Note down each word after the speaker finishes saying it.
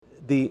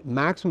the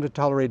maximum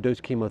tolerated dose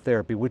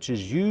chemotherapy, which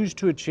is used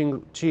to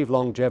achieve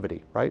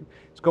longevity, right?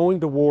 It's going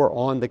to war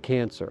on the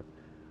cancer.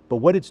 But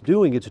what it's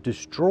doing, it's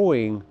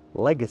destroying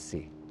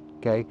legacy,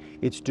 okay?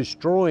 It's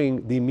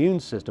destroying the immune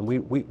system.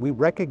 We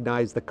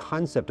recognize the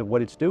concept of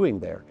what it's doing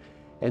there.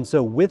 And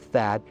so with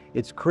that,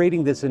 it's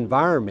creating this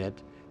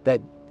environment that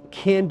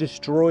can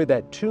destroy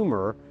that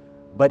tumor,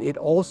 but it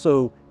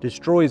also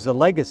destroys the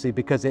legacy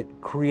because it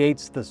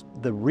creates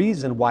the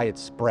reason why it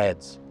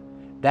spreads.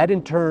 That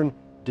in turn,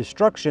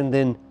 destruction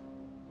then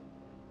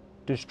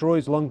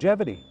destroys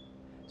longevity.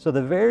 So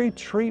the very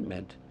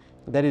treatment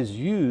that is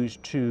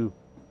used to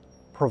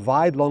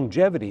provide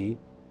longevity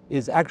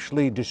is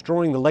actually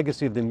destroying the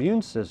legacy of the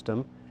immune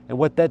system. And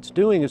what that's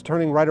doing is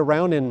turning right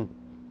around and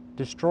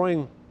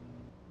destroying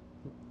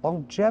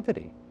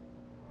longevity.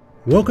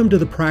 Welcome to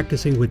the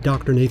Practicing with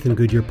Dr. Nathan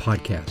Goodyear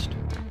podcast.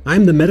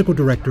 I'm the medical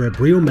director at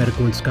Brio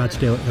Medical in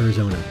Scottsdale,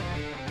 Arizona.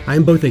 I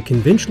am both a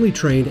conventionally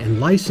trained and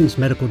licensed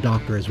medical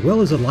doctor as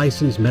well as a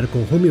licensed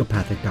medical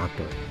homeopathic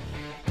doctor.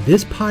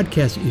 This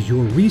podcast is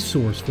your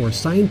resource for a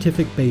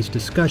scientific-based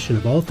discussion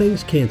of all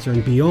things cancer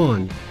and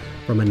beyond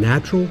from a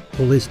natural,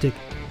 holistic,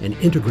 and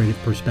integrative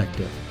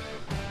perspective.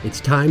 It's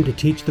time to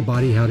teach the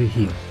body how to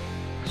heal.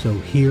 So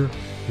here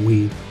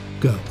we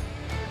go.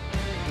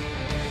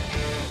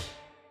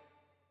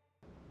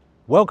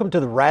 Welcome to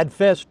the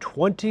RADFest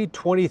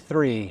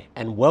 2023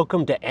 and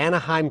welcome to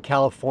Anaheim,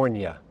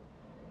 California.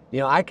 You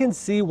know, I can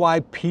see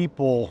why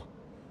people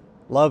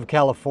love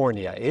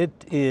California.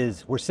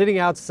 We're sitting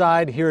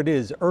outside, here it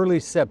is, early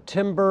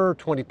September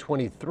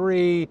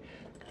 2023.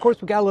 Of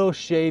course, we got a little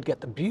shade, got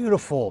the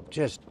beautiful,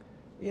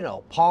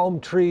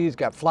 palm trees,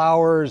 got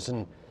flowers,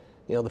 and,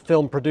 the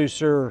film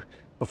producer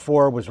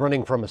before was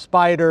running from a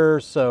spider.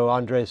 So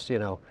Andres,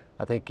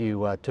 I think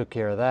you took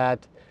care of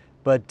that.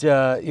 But,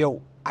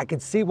 I can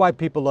see why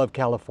people love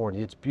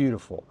California. It's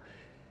beautiful.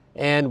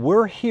 And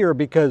we're here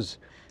because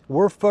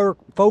we're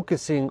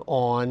focusing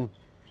on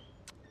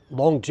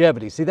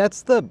longevity. See,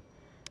 that's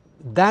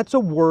a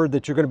word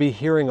that you're going to be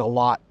hearing a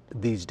lot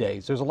these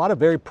days. There's a lot of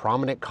very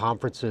prominent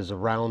conferences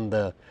around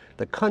the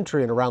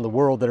country and around the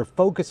world that are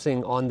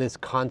focusing on this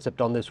concept,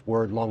 on this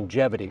word,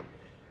 longevity.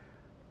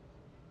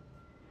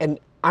 And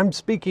I'm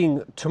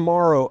speaking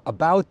tomorrow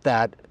about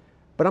that,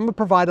 but I'm going to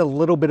provide a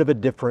little bit of a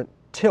different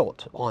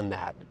tilt on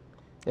that.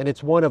 And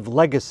it's one of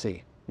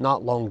legacy,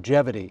 not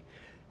longevity.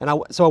 And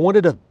so I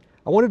wanted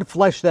to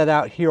flesh that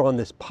out here on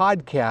this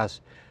podcast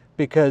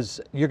because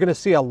you're going to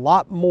see a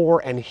lot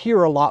more and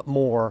hear a lot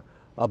more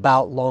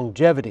about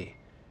longevity.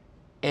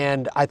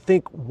 And I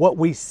think what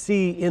we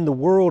see in the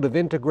world of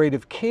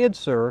integrative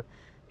cancer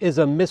is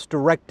a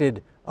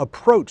misdirected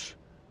approach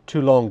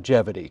to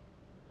longevity.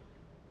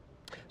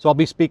 So I'll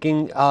be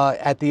speaking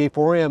at the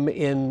A4M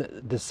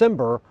in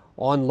December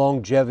on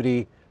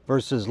longevity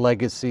versus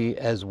legacy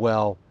as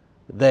well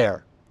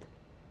there.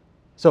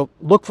 So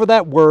look for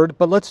that word,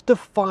 but let's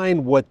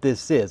define what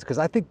this is, because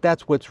I think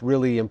that's what's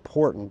really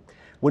important.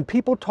 When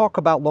people talk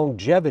about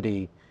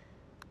longevity,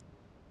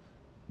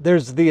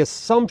 there's the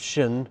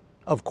assumption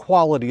of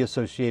quality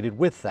associated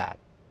with that.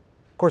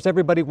 Of course,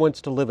 everybody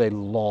wants to live a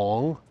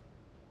long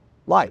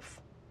life.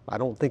 I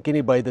don't think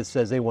anybody that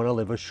says they want to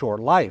live a short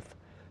life.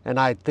 And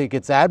I think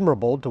it's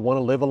admirable to want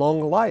to live a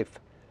long life.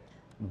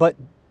 But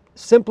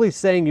simply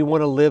saying you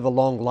want to live a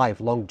long life,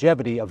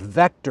 longevity, a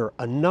vector,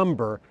 a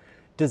number,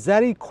 does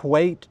that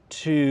equate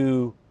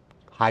to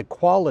high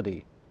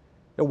quality?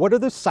 Now, what are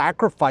the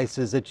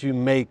sacrifices that you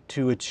make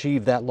to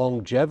achieve that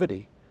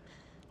longevity?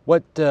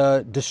 What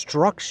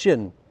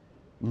destruction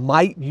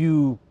might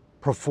you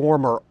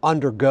perform or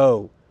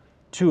undergo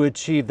to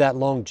achieve that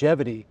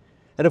longevity?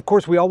 And of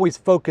course, we always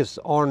focus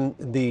on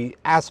the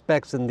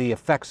aspects and the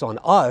effects on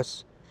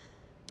us,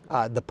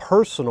 the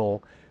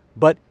personal,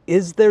 but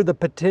is there the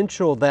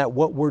potential that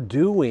what we're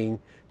doing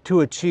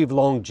to achieve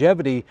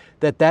longevity,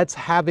 that's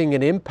having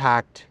an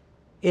impact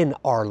in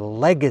our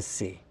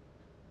legacy?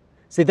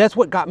 See, that's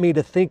what got me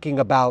to thinking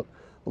about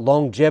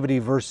longevity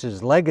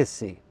versus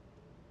legacy.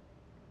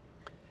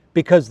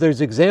 Because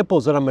there's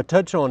examples that I'm going to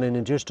touch on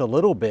in just a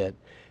little bit,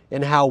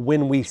 in how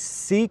when we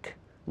seek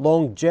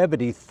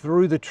longevity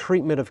through the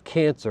treatment of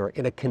cancer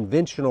in a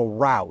conventional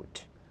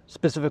route,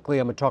 specifically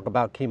I'm going to talk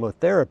about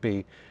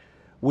chemotherapy,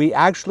 we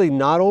actually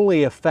not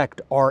only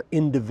affect our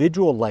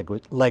individual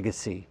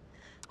legacy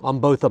on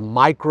both a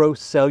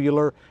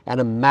microcellular and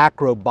a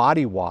macro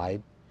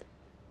body-wide,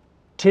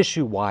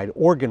 tissue-wide,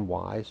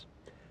 organ-wise,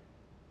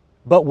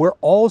 but we're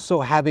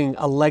also having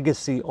a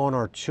legacy on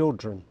our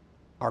children,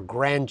 our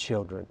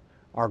grandchildren,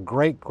 our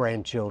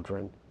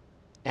great-grandchildren,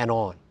 and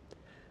on.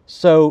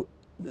 So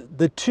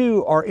the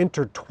two are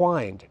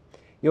intertwined.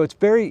 It's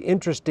very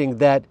interesting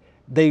that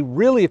they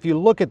really, if you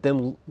look at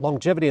them,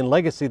 longevity and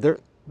legacy,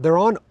 they're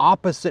on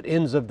opposite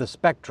ends of the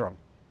spectrum.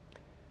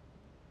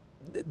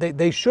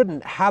 They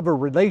shouldn't have a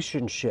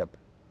relationship,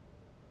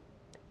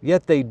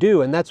 yet they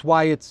do, and that's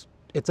why it's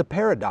a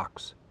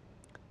paradox.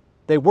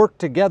 They work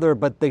together,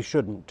 but they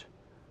shouldn't.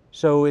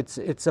 So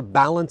it's a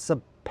balance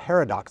of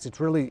paradox. It's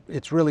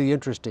really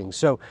interesting.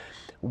 So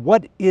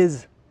what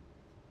is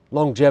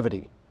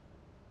longevity?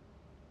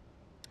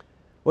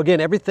 Well,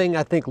 again, everything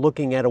I think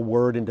looking at a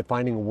word and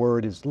defining a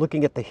word is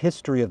looking at the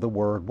history of the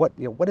word.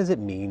 What does it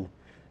mean?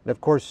 And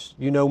of course,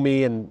 you know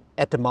me, and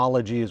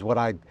etymology is what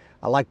I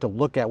like to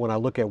look at when I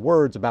look at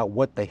words, about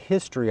what the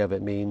history of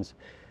it means.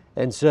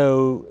 And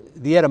so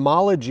the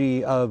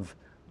etymology of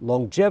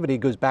longevity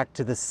goes back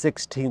to the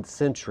 16th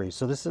century.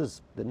 So this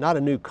is not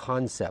a new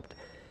concept.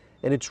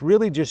 And it's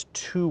really just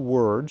two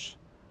words,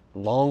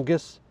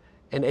 longus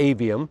and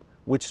avium,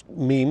 which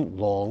mean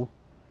long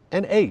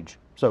and age.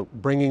 So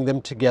bringing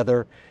them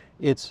together,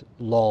 it's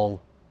long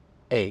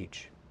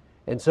age.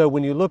 And so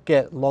when you look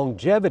at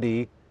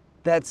longevity,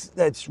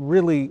 that's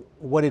really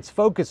what it's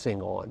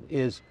focusing on,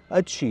 is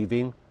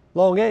achieving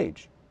long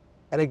age.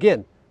 And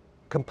again,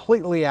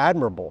 completely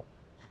admirable.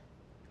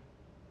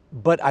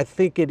 But I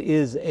think it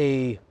is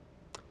a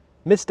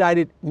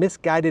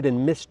misguided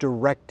and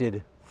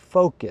misdirected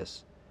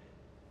focus,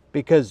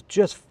 because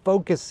just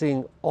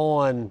focusing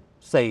on,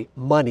 say,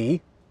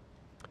 money,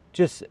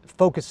 just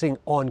focusing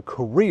on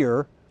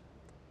career,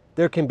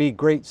 there can be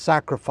great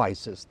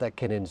sacrifices that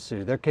can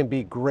ensue. There can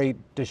be great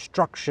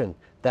destruction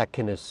that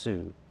can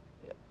ensue.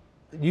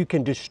 You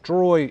can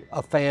destroy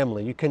a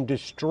family. You can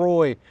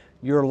destroy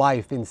your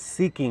life in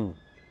seeking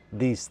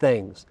these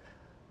things.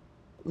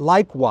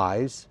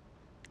 Likewise,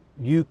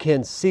 you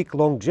can seek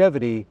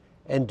longevity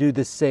and do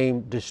the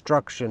same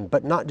destruction,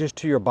 but not just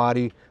to your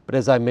body, but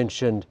as I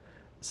mentioned,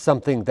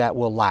 something that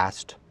will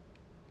last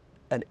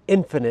an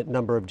infinite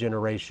number of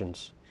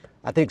generations.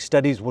 I think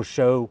studies will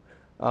show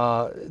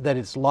that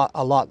it's a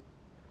lot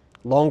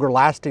longer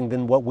lasting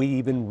than what we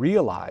even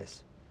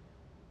realize.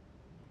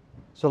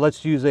 So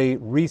let's use a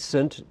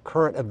recent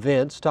current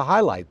events to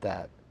highlight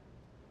that.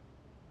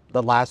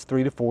 The last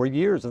 3 to 4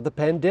 years of the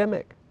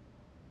pandemic.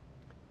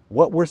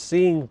 What we're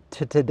seeing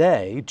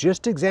today,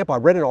 just example, I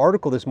read an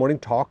article this morning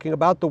talking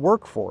about the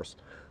workforce,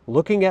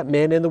 looking at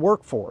men in the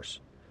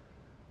workforce.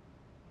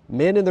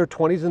 Men in their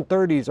 20s and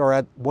 30s are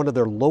at one of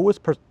their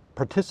lowest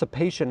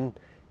participation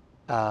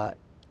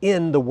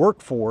in the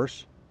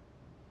workforce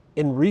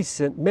in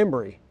recent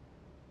memory.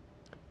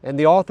 And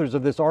the authors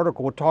of this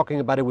article were talking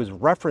about, it was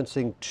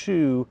referencing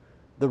to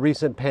the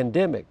recent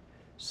pandemic.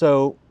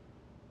 So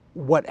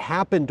what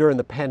happened during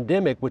the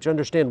pandemic, which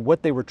understand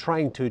what they were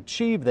trying to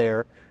achieve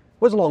there,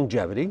 was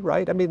longevity,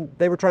 right? I mean,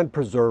 they were trying to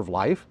preserve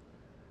life.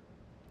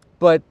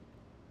 But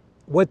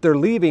what they're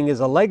leaving is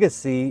a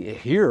legacy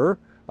here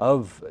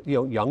of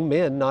young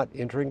men not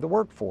entering the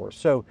workforce.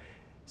 So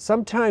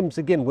sometimes,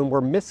 again, when we're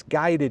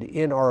misguided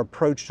in our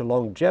approach to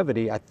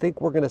longevity, I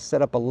think we're going to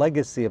set up a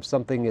legacy of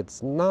something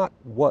that's not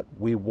what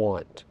we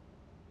want.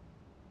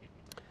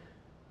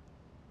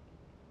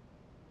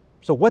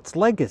 So what's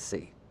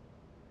legacy?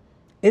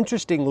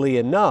 Interestingly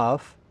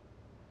enough,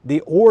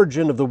 the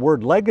origin of the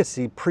word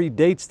legacy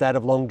predates that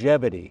of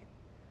longevity.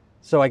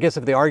 So I guess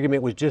if the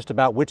argument was just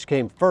about which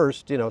came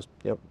first,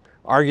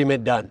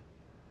 argument done.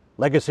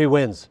 Legacy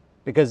wins,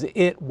 because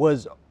it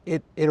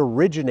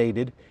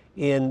originated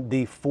in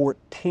the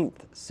 14th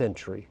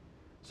century.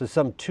 So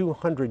some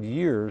 200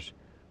 years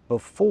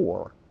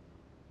before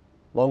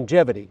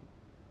longevity.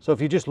 So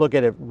if you just look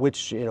at it,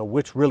 which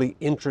really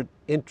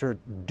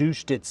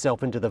introduced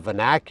itself into the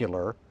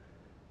vernacular,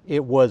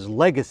 it was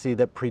legacy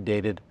that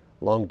predated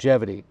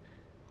longevity.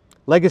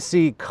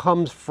 Legacy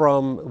comes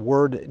from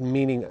word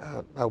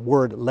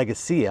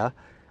legacia,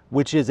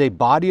 which is a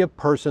body of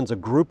persons, a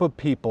group of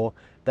people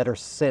that are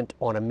sent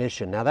on a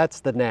mission. Now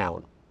that's the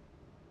noun.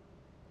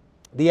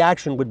 The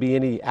action would be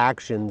any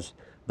actions,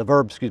 the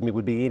verb,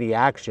 would be any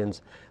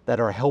actions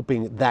that are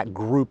helping that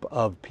group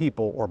of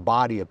people or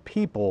body of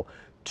people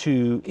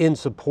to in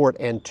support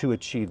and to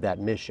achieve that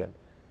mission.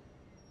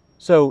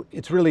 So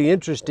it's really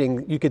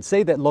interesting. You could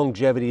say that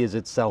longevity is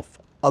itself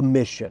a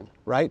mission,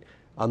 right?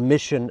 A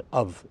mission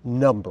of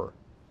number.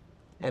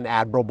 And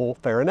admirable,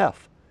 fair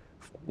enough.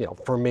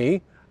 For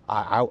me,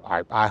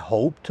 I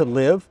hope to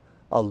live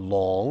a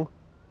long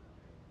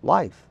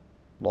life,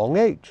 long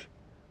age,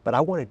 but I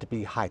want it to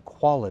be high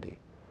quality.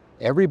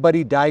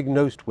 Everybody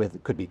diagnosed with,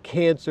 it could be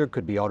cancer,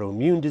 could be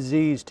autoimmune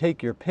disease,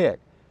 take your pick.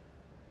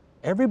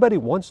 Everybody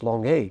wants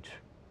long age,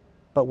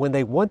 but when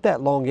they want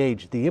that long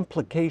age, the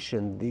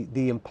implication,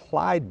 the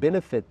implied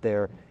benefit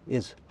there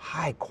is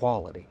high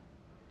quality.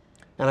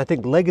 And I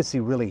think legacy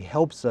really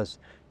helps us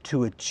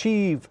to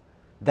achieve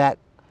that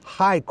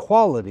high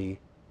quality,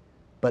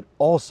 but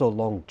also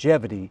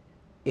longevity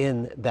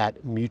in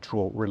that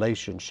mutual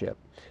relationship.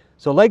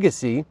 So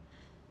legacy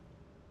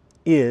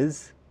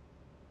is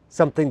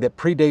something that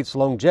predates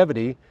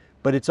longevity,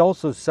 but it's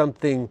also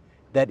something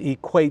that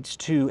equates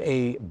to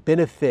a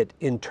benefit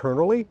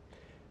internally.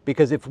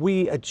 Because if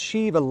we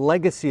achieve a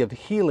legacy of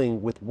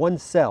healing with one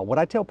cell, what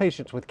I tell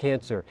patients with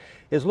cancer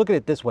is look at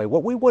it this way.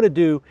 What we want to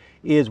do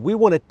is we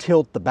want to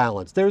tilt the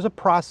balance. There's a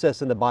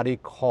process in the body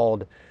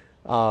called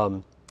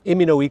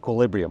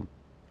immunoequilibrium.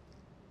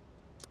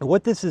 And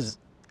what this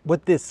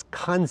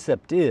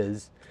concept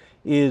is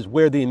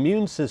where the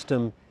immune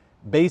system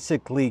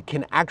basically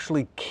can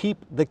actually keep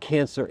the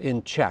cancer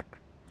in check.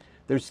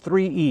 There's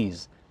 3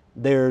 E's.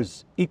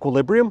 There's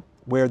equilibrium,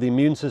 where the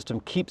immune system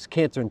keeps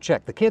cancer in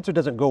check. The cancer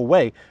doesn't go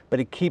away, but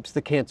it keeps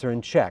the cancer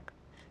in check.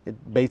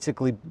 It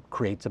basically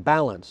creates a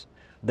balance.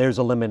 There's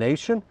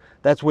elimination.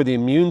 That's where the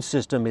immune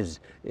system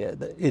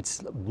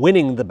it's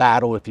winning the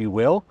battle, if you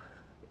will,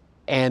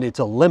 and it's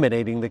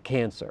eliminating the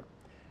cancer.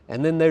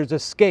 And then there's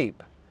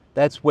escape.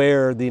 That's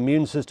where the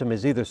immune system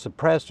is either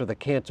suppressed or the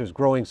cancer is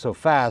growing so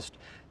fast,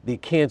 the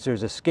cancer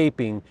is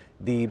escaping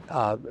the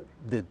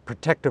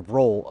protective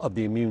role of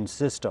the immune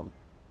system.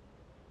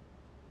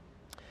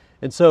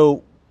 And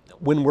so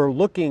when we're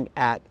looking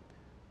at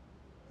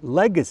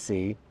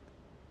legacy,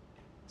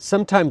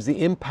 sometimes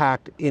the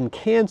impact in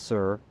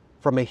cancer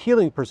from a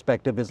healing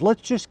perspective is,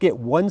 let's just get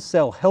one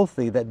cell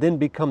healthy that then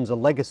becomes a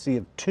legacy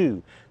of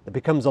 2, that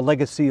becomes a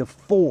legacy of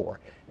 4,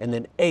 and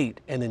then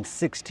 8, and then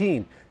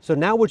 16. So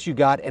now what you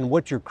got and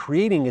what you're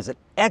creating is an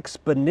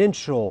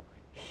exponential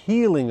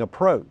healing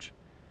approach.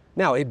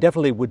 Now, it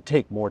definitely would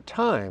take more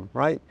time,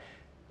 right?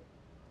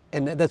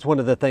 And that's one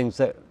of the things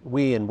that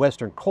we in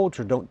Western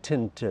culture don't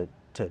tend to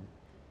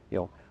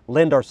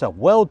lend ourselves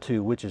well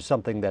to, which is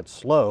something that's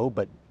slow,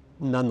 but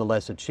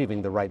nonetheless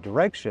achieving the right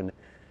direction.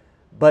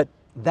 But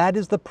that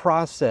is the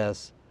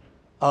process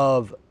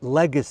of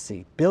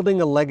legacy,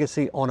 building a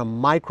legacy on a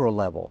micro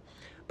level.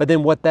 But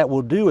then what that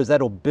will do is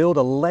that'll build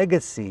a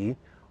legacy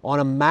on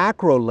a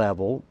macro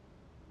level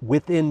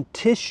within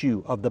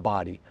tissue of the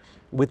body,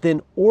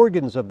 within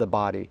organs of the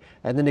body,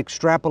 and then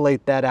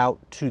extrapolate that out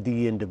to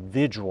the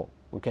individual.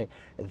 Okay,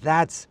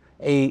 that's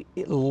a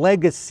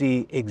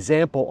legacy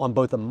example on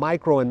both a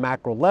micro and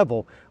macro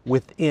level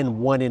within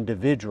one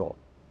individual.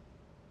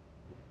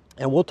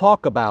 And we'll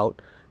talk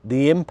about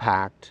the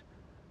impact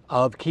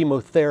of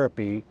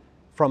chemotherapy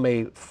from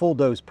a full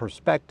dose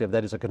perspective,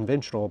 that is a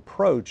conventional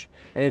approach,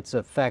 and its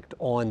effect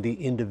on the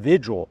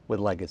individual with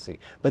legacy.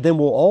 But then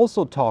we'll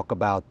also talk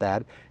about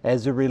that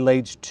as it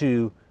relates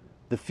to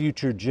the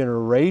future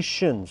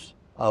generations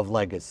of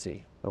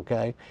legacy.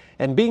 Okay,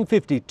 and being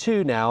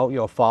 52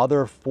 now,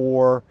 father of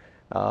 4,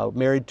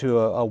 married to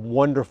a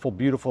wonderful,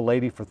 beautiful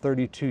lady for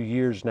 32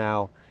 years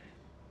now,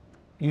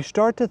 you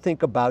start to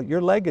think about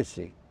your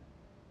legacy.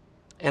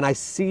 And I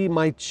see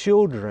my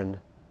children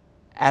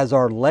as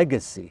our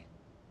legacy.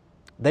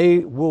 They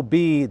will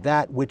be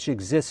that which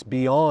exists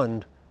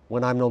beyond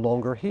when I'm no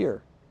longer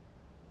here.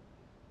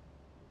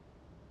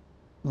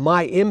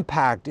 My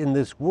impact in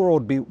this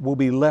world will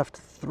be left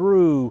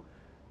through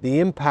the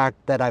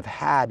impact that I've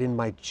had in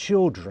my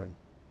children.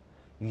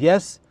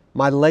 Yes,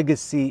 my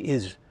legacy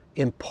is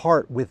in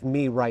part with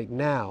me right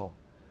now,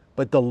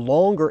 but the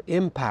longer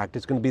impact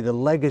is going to be the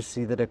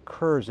legacy that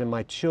occurs in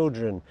my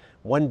children,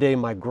 one day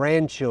my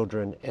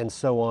grandchildren, and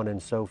so on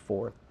and so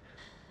forth.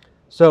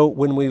 So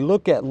when we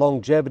look at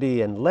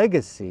longevity and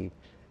legacy,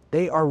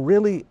 they are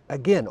really,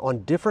 again,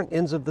 on different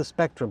ends of the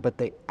spectrum, but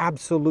they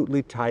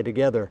absolutely tie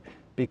together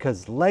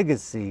because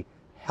legacy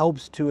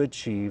helps to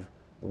achieve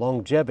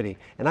longevity.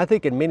 And I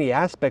think in many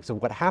aspects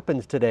of what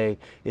happens today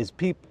is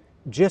people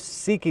just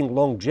seeking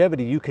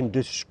longevity, you can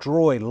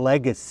destroy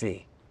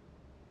legacy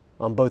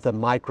on both a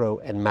micro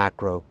and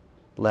macro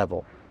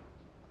level.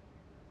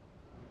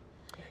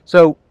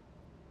 So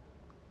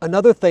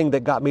another thing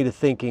that got me to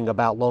thinking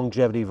about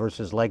longevity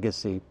versus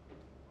legacy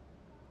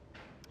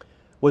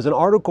was an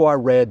article I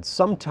read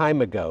some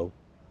time ago.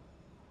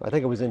 I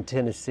think it was in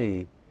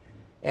Tennessee.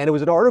 And it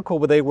was an article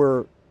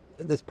where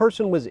this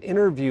person was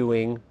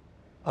interviewing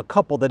a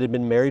couple that had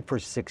been married for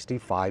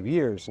 65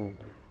 years. And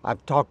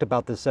I've talked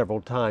about this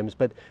several times,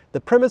 but the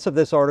premise of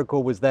this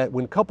article was that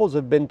when couples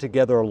have been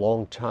together a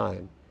long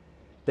time,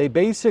 they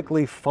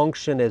basically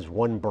function as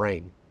one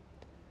brain,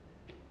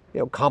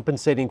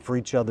 compensating for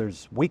each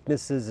other's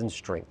weaknesses and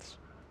strengths,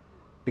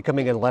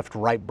 becoming a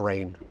left-right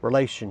brain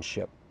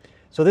relationship.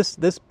 So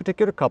this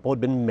particular couple had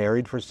been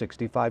married for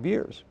 65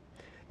 years.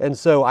 And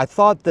so I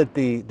thought that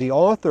the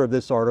author of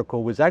this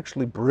article was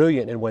actually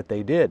brilliant in what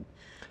they did.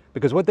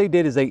 Because what they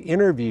did is they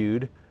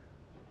interviewed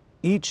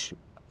each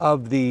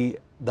of the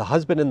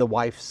husband and the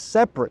wife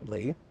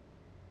separately,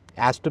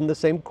 asked them the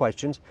same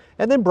questions,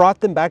 and then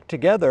brought them back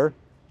together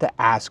to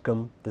ask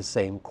them the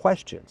same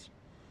questions.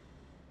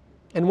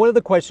 And one of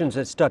the questions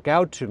that stuck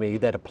out to me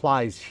that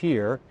applies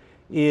here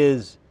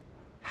is,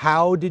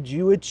 how did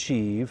you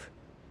achieve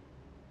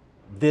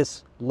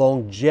this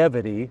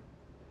longevity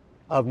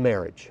of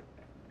marriage?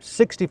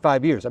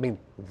 65 years, I mean,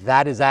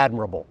 that is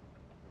admirable.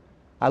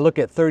 I look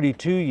at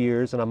 32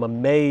 years and I'm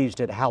amazed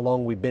at how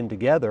long we've been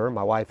together,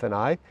 my wife and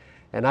I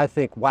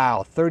think,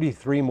 wow,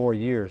 33 more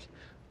years.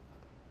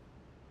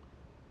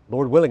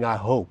 Lord willing, I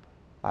hope,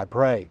 I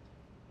pray.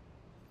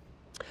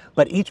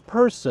 But each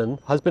person,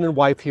 husband and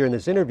wife here in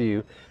this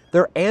interview,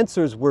 their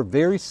answers were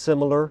very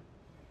similar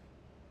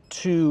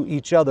to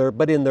each other,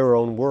 but in their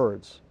own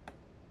words.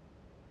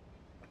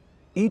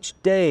 Each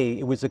day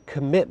it was a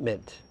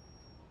commitment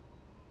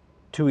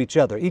to each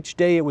other. Each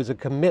day it was a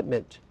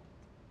commitment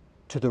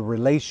to the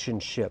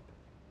relationship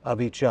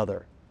of each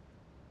other.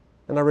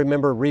 And I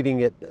remember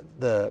reading it,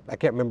 I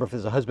can't remember if it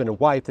was a husband and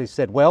wife, they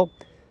said, well,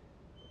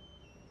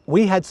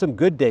 we had some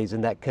good days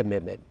in that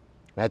commitment.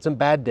 We had some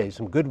bad days,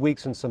 some good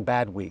weeks and some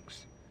bad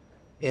weeks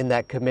in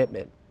that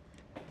commitment.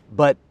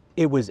 but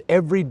it was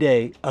every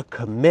day a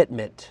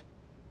commitment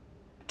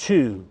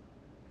to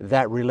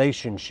that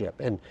relationship.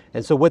 And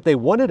so what they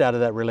wanted out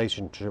of that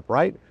relationship,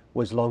 right,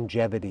 was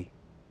longevity.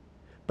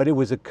 But it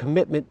was a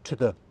commitment to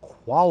the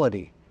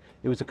quality.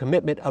 It was a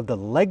commitment of the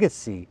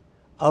legacy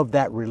of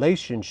that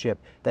relationship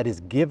that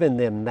has given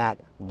them that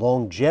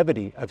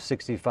longevity of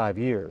 65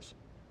 years.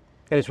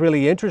 And it's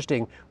really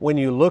interesting when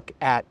you look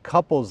at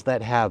couples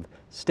that have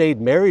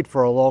stayed married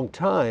for a long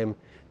time,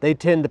 they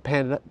tend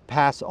to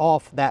pass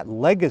off that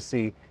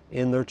legacy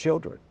in their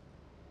children.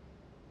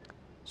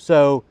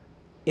 So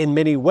in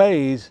many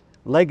ways,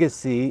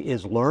 legacy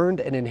is learned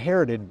and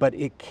inherited, but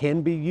it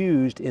can be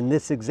used in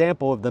this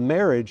example of the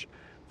marriage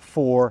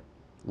for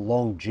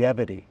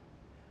longevity.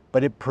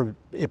 But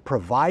it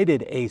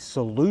provided a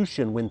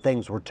solution when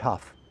things were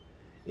tough.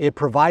 It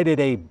provided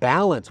a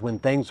balance when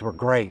things were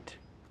great.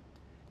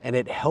 And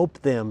it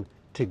helped them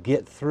to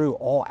get through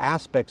all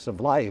aspects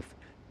of life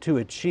to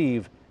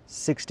achieve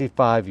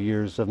 65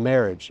 years of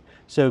marriage.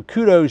 So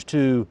kudos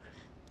to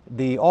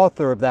the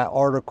author of that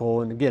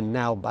article, and again,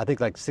 now I think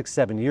like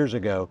 6-7 years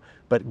ago,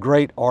 but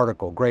great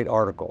article, great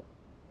article.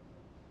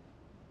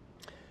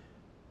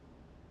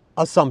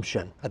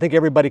 Assumption. I think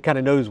everybody kind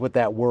of knows what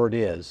that word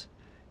is.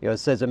 You know, it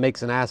says it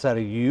makes an ass out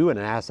of you and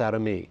an ass out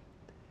of me.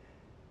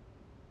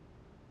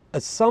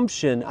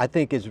 Assumption, I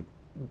think, is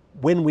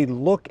when we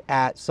look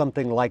at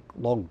something like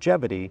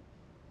longevity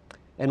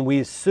and we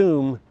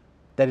assume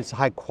that it's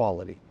high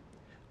quality.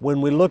 When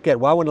we look at,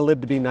 well, I want to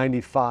live to be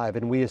 95,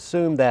 and we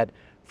assume that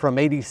from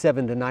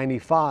 87 to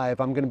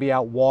 95, I'm going to be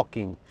out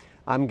walking.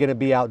 I'm going to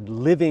be out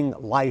living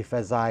life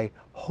as I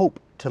hope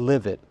to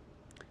live it.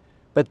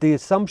 But the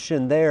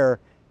assumption there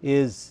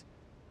is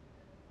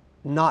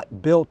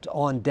not built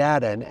on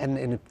data. And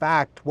in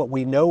fact, what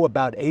we know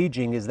about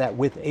aging is that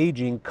with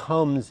aging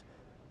comes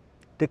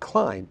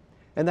decline.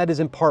 And that is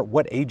in part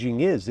what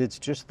aging is. It's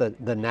just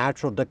the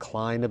natural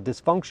decline of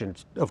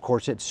dysfunction. Of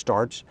course, it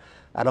starts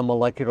at a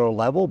molecular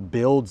level,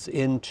 builds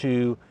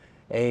into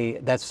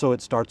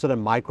it starts at a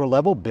micro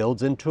level,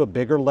 builds into a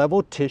bigger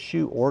level,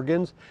 tissue,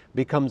 organs,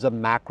 becomes a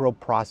macro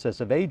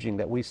process of aging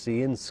that we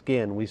see in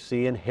skin, we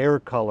see in hair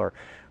color,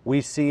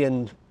 we see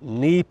in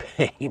knee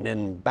pain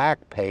and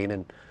back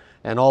pain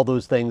and all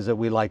those things that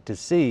we like to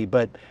see.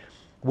 But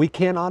we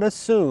cannot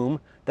assume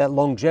that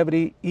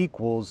longevity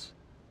equals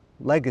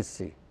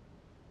legacy,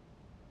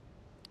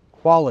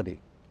 quality.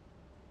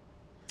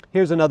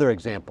 Here's another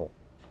example.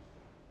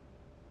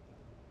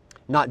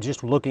 Not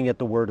just looking at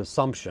the word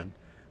assumption,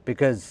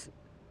 because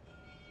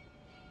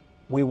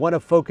we want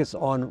to focus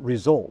on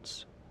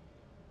results.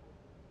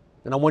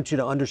 And I want you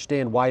to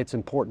understand why it's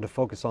important to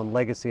focus on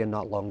legacy and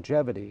not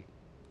longevity.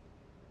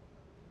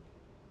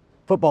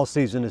 Football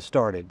season has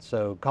started.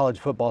 So college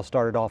football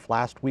started off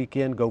last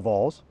weekend, go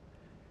Vols.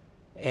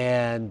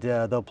 And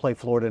they'll play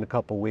Florida in a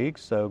couple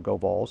weeks, so go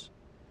Vols.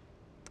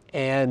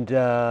 And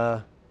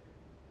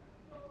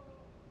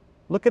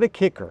look at a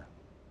kicker,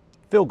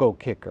 field goal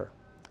kicker.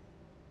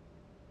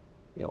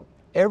 You know,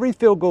 every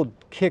field goal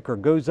kicker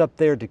goes up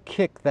there to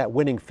kick that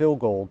winning field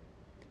goal,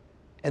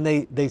 and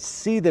they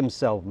see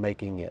themselves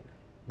making it.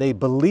 They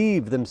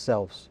believe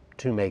themselves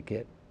to make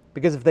it.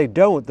 Because if they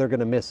don't, they're going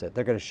to miss it.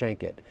 They're going to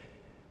shank it.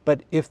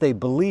 But if they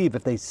believe,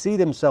 if they see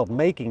themselves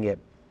making it,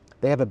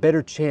 they have a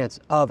better chance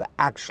of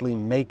actually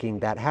making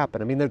that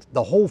happen. I mean,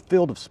 the whole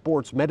field of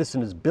sports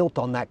medicine is built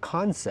on that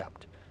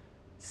concept.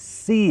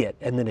 See it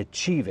and then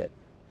achieve it.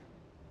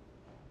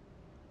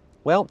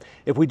 Well,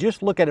 if we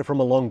just look at it from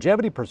a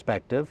longevity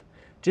perspective,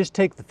 just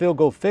take the field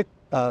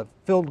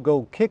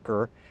goal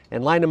kicker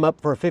and line him up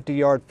for a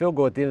 50-yard field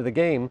goal at the end of the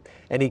game,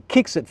 and he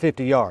kicks it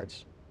 50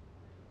 yards.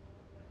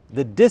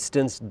 The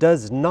distance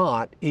does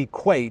not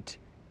equate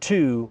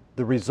to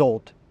the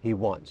result he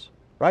wants,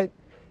 right?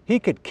 He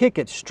could kick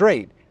it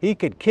straight. He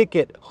could kick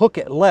it, hook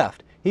it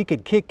left. He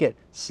could kick it,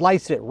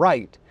 slice it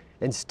right,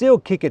 and still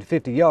kick it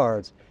 50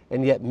 yards,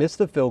 and yet miss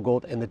the field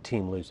goal and the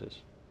team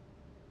loses.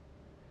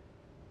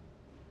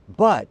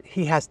 But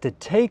he has to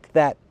take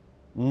that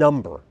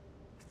number,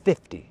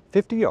 50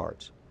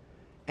 yards,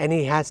 and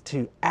he has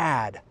to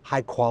add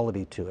high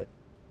quality to it.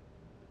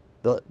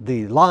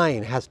 The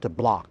line has to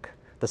block.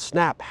 The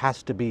snap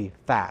has to be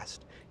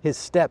fast. His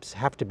steps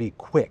have to be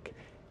quick.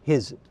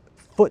 His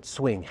foot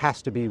swing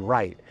has to be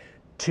right.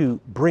 To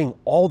bring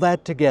all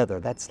that together,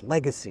 that's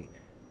legacy,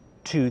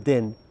 to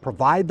then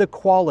provide the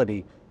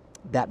quality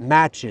that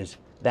matches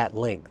that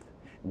length.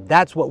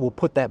 That's what will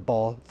put that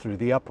ball through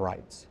the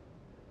uprights.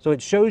 So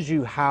it shows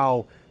you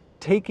how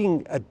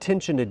taking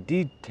attention to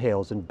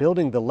details and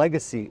building the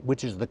legacy,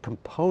 which is the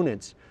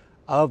components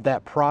of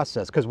that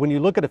process. Because when you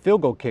look at a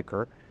field goal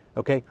kicker,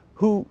 okay,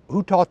 who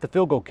taught the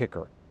field goal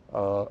kicker?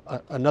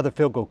 Another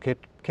field goal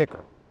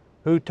kicker.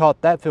 Who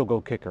taught that field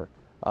goal kicker?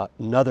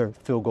 Another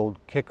field goal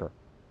kicker.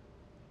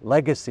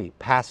 Legacy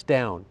passed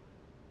down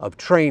of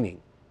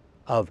training,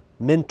 of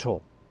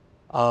mental,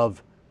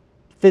 of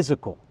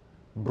physical,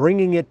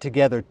 bringing it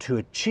together to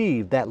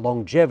achieve that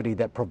longevity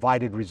that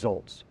provided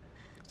results.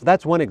 So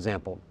that's one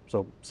example.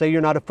 So say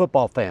you're not a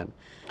football fan.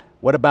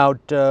 What about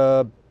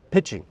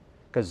pitching?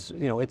 because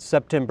it's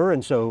September,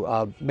 and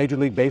so Major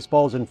League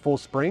Baseball is in full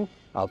swing.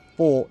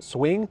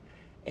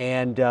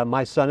 And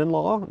my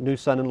son-in-law, new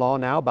son-in-law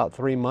now, about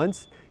 3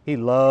 months, he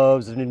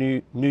loves the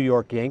New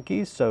York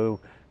Yankees.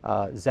 So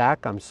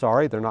Zach, I'm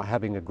sorry, they're not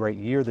having a great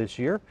year this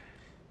year.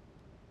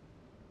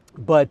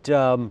 But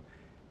the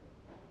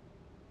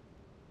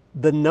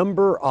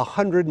number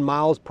 100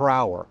 miles per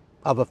hour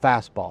of a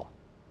fastball,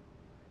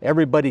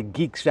 everybody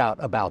geeks out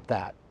about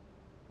that.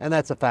 And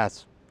that's a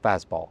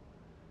fastball.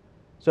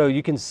 So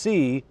you can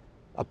see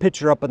a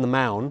pitcher up on the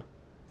mound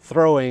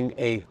throwing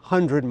a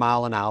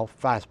 100-mile-an-hour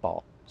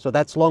fastball. So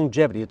that's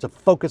longevity. It's a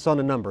focus on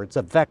a number. It's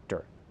a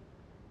vector.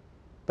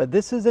 But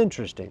this is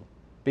interesting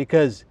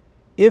because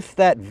if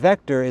that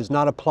vector is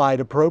not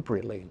applied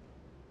appropriately,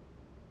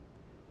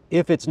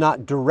 if it's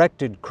not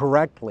directed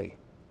correctly,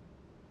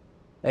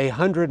 a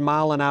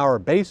 100-mile-an-hour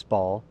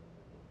baseball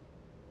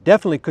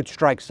definitely could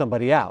strike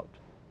somebody out.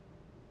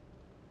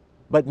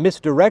 But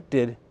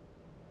misdirected,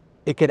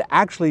 it could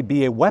actually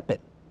be a weapon.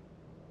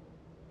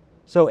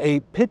 So a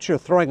pitcher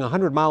throwing a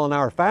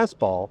 100-mile-an-hour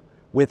fastball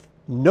with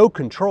no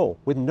control,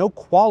 with no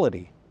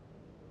quality,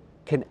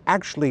 can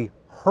actually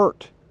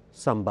hurt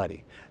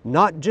somebody.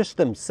 Not just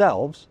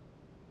themselves,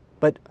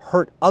 but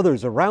hurt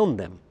others around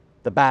them,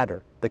 the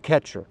batter, the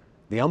catcher,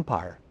 the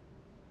umpire.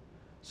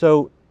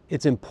 So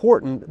it's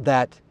important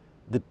that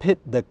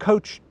the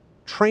coach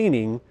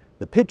training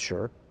the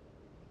pitcher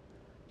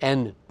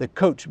and the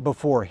coach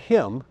before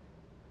him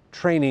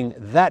training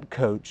that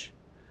coach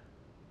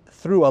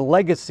through a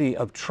legacy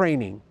of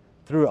training,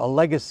 through a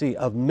legacy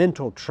of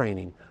mental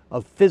training,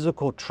 of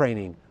physical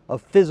training,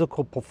 of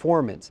physical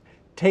performance.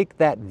 Take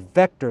that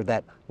vector,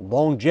 that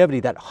longevity,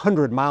 that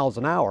 100 miles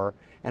an hour,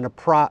 and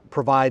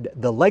provide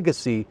the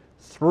legacy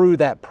through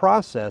that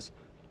process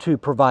to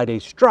provide a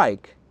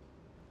strike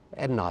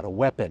and not a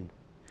weapon.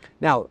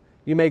 Now,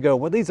 you may go,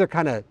 well, these are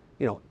kind of,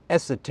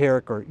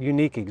 esoteric or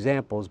unique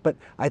examples, but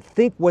I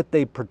think what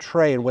they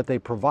portray and what they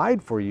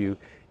provide for you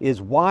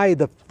is why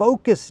the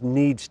focus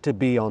needs to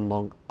be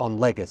on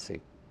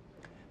legacy.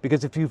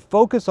 Because if you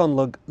focus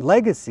on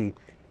legacy,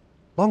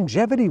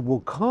 longevity will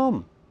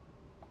come.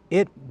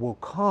 It will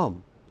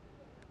come.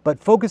 But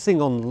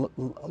focusing on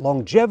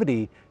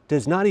longevity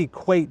does not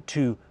equate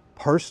to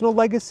personal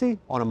legacy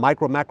on a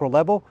macro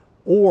level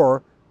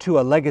or to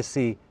a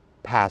legacy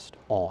passed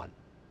on.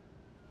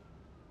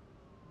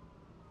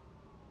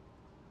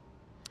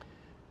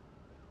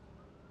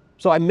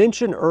 So I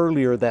mentioned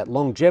earlier that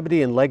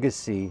longevity and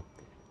legacy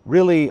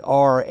really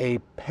are a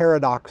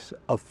paradox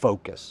of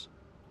focus.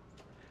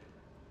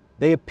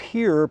 They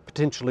appear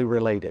potentially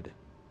related.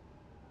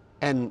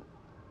 And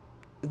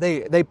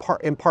they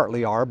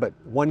partly are, but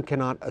one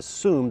cannot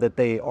assume that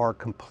they are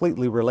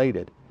completely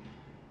related.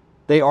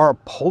 They are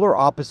polar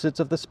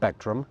opposites of the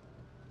spectrum,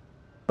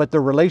 but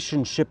the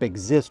relationship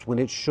exists when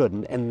it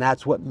shouldn't, and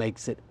that's what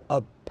makes it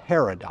a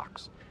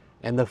paradox.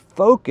 And the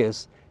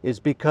focus is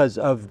because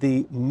of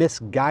the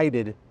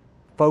misguided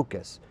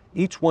focus.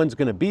 Each one's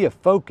going to be a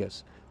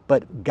focus,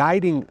 but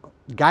guiding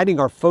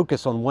our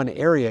focus on one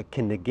area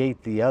can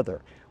negate the other.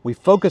 We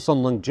focus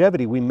on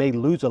longevity, we may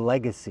lose a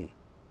legacy.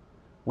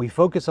 We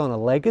focus on a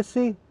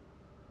legacy,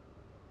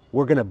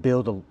 we're going to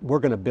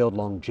build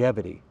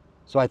longevity.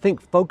 So I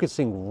think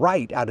focusing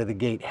right out of the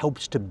gate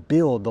helps to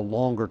build the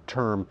longer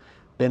term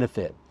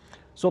benefit.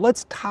 So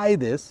let's tie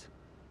this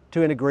to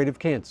integrative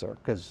cancer,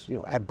 because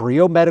at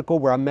Brio Medical,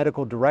 where I'm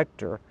medical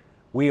director,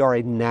 we are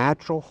a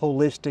natural,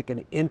 holistic,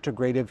 and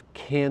integrative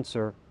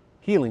cancer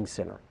healing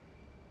center.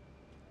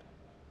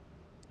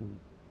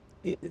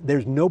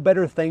 There's no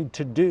better thing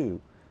to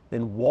do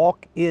than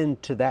walk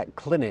into that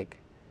clinic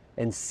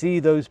and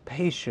see those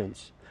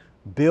patients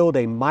build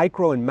a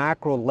micro and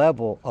macro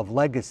level of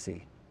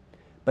legacy.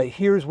 But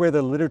here's where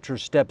the literature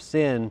steps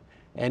in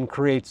and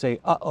creates a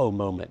uh-oh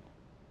moment.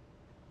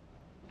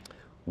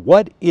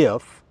 What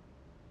if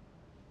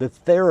the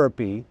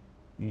therapy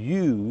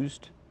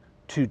used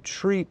to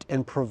treat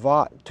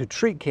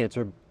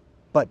cancer,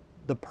 but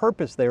the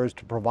purpose there is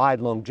to provide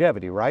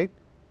longevity, right?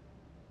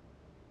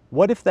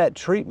 What if that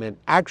treatment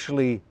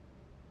actually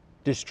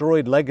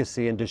destroyed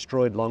legacy and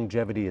destroyed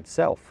longevity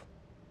itself?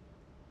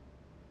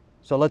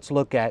 So let's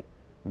look at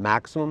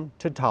maximum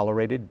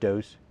tolerated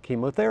dose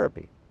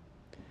chemotherapy.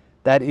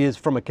 That is,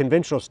 from a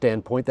conventional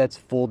standpoint, that's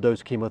full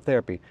dose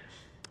chemotherapy.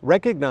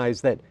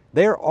 Recognize that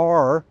there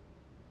are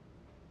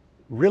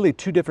really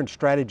two different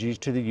strategies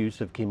to the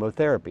use of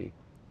chemotherapy.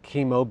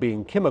 Chemo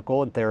being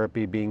chemical and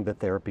therapy being the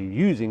therapy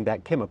using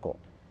that chemical.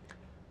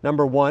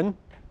 Number one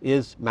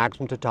is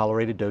maximum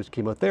tolerated dose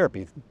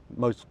chemotherapy.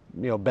 Most,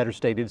 better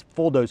stated, is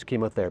full dose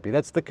chemotherapy.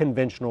 That's the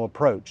conventional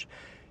approach.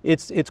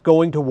 It's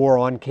going to war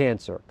on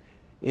cancer.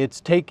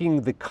 It's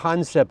taking the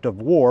concept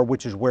of war,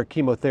 which is where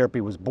chemotherapy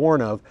was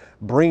born of,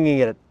 bringing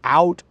it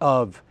out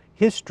of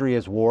history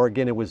as war.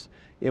 Again, it was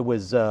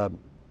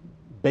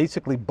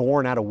basically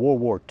born out of World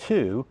War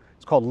II.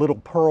 It's called Little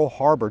Pearl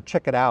Harbor.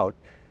 Check it out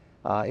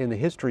in the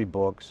history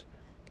books.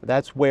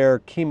 That's where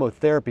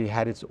chemotherapy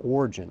had its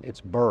origin,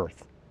 its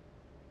birth.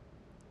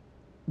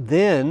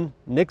 Then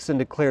Nixon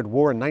declared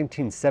war in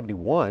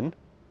 1971.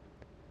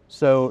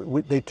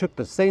 So they took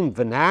the same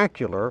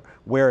vernacular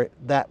where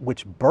that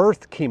which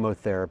birthed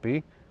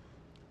chemotherapy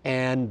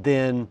and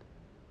then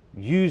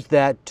used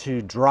that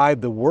to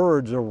drive the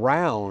words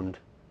around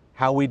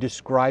how we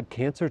describe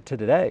cancer to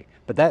today.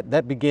 But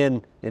that began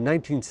in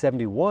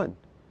 1971.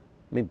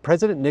 I mean,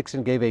 President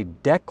Nixon gave a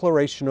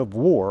declaration of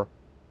war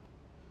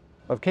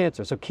of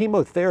cancer. So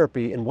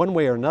chemotherapy, in one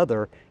way or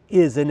another,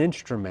 is an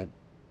instrument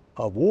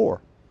of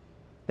war.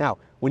 Now,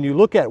 when you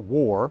look at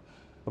war,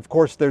 of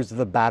course, there's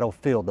the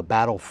battlefield, the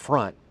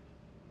battlefront.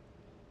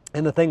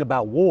 And the thing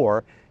about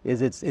war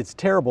is it's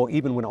terrible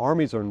even when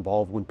armies are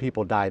involved, when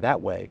people die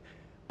that way.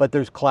 But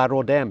there's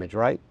collateral damage,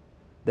 right?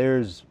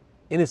 There's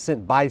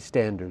innocent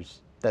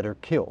bystanders that are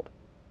killed.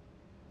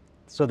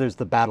 So there's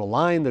the battle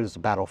line, there's the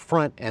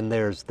battlefront, and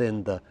there's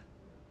then the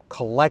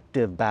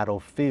collective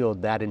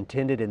battlefield, that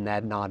intended and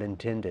that not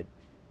intended.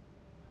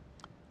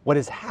 What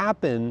has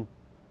happened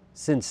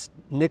since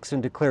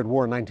Nixon declared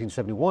war in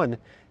 1971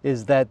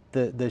 is that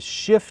the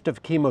shift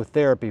of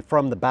chemotherapy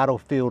from the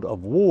battlefield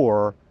of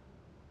war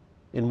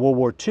in World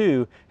War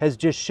II has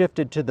just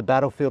shifted to the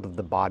battlefield of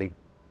the body.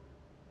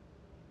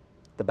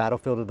 The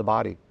battlefield of the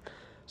body.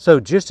 So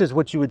just as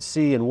what you would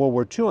see in World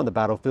War II on the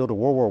battlefield, or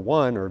World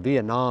War I, or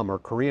Vietnam, or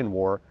Korean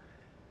War,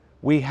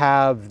 we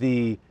have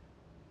the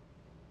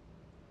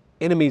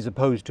enemies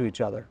opposed to each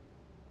other.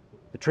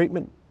 The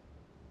treatment,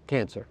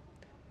 cancer.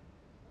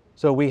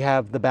 So we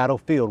have the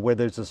battlefield where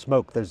there's the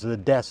smoke, there's the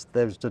death,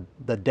 there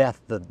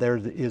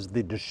is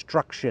the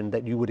destruction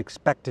that you would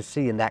expect to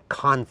see in that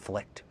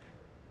conflict.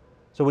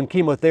 So when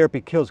chemotherapy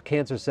kills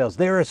cancer cells,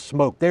 there is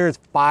smoke, there is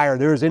fire,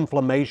 there is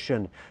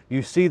inflammation.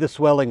 You see the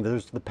swelling,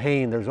 there's the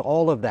pain, there's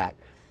all of that.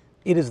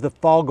 It is the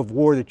fog of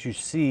war that you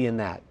see in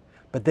that.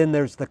 But then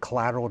there's the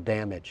collateral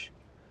damage.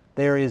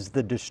 There is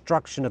the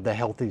destruction of the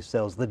healthy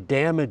cells, the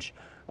damage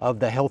of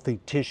the healthy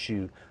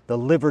tissue, the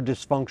liver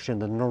dysfunction,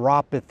 the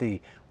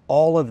neuropathy,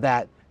 all of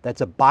that,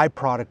 that's a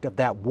byproduct of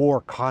that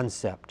war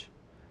concept.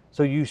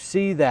 So you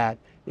see that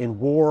in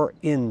war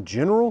in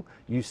general,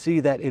 you see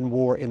that in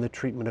war in the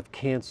treatment of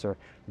cancer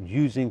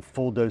using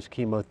full dose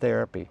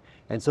chemotherapy.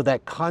 And so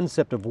that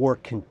concept of war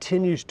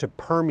continues to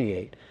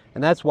permeate.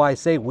 And that's why I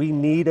say we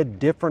need a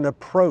different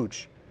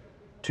approach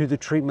to the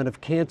treatment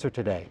of cancer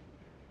today.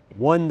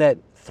 One that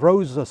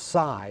throws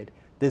aside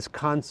this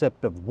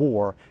concept of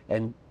war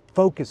and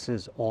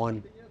focuses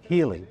on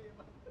healing.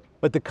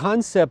 But the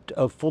concept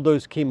of full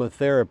dose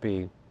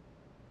chemotherapy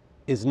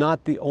is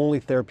not the only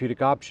therapeutic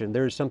option.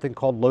 There is something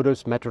called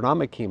low-dose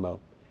metronomic chemo,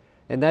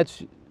 and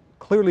that's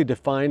clearly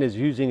defined as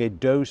using a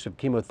dose of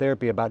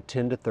chemotherapy about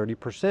 10 to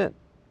 30%.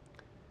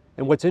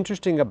 And what's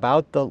interesting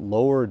about the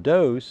lower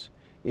dose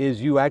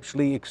is you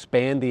actually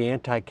expand the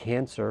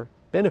anti-cancer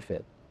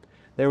benefit.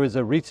 There was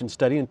a recent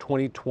study in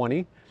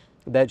 2020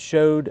 that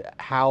showed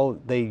how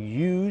they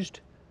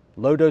used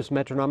low-dose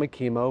metronomic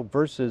chemo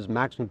versus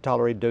maximum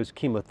tolerated dose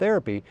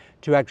chemotherapy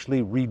to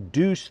actually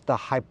reduce the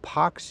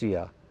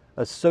hypoxia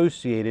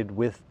associated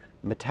with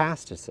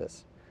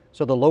metastasis.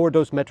 So the lower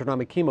dose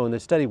metronomic chemo in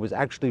this study was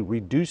actually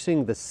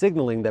reducing the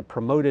signaling that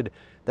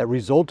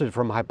resulted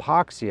from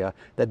hypoxia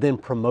that then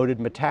promoted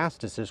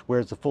metastasis,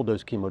 whereas the full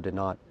dose chemo did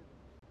not.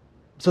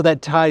 So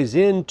that ties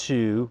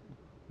into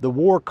the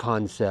war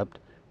concept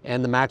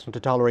and the maximum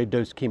tolerated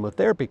dose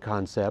chemotherapy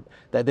concept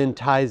that then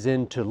ties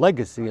into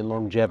legacy and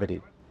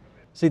longevity.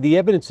 See, the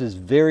evidence is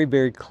very,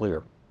 very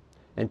clear.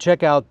 And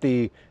check out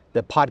the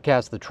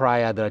podcast, The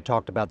Triad, that I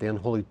talked about, the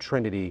unholy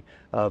trinity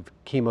of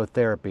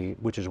chemotherapy,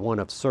 which is one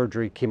of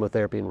surgery,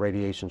 chemotherapy, and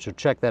radiation. So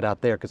check that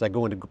out there because I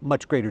go into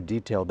much greater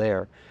detail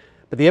there.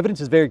 But the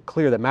evidence is very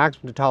clear that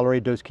maximum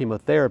tolerated dose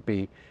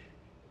chemotherapy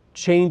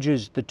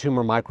changes the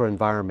tumor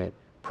microenvironment,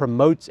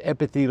 promotes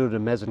epithelial to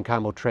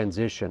mesenchymal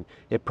transition.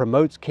 It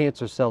promotes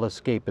cancer cell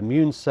escape,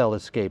 immune cell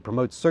escape,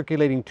 promotes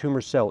circulating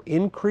tumor cell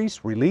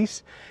increase,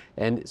 release,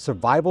 and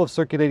survival of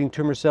circulating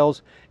tumor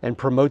cells, and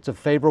promotes a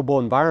favorable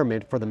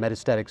environment for the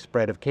metastatic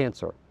spread of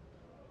cancer.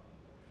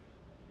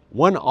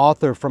 One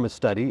author from a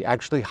study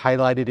actually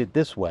highlighted it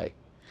this way.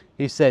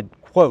 He said,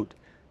 quote,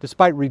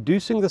 "Despite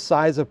reducing the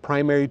size of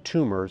primary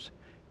tumors,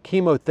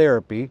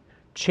 chemotherapy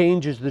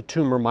changes the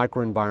tumor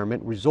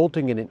microenvironment,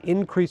 resulting in an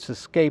increased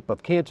escape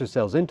of cancer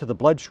cells into the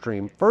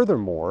bloodstream.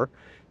 Furthermore,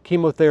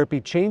 chemotherapy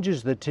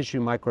changes the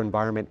tissue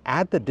microenvironment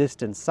at the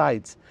distant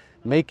sites,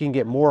 making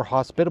it more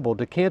hospitable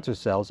to cancer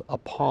cells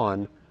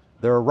upon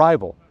their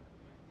arrival."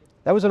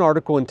 That was an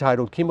article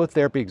entitled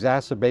 "Chemotherapy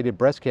Exacerbated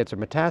Breast Cancer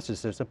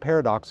Metastasis, a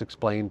Paradox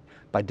Explained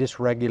by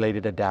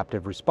Dysregulated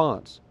Adaptive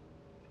Response."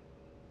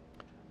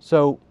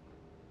 So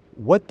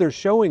what they're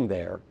showing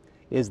there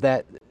is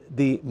that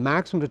the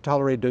maximum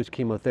tolerated dose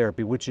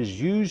chemotherapy, which is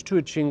used to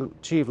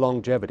achieve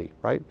longevity,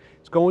 right?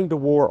 It's going to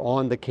war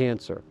on the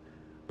cancer.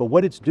 But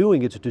what it's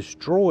doing, it's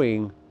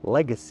destroying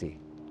legacy,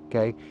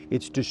 okay?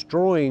 It's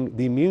destroying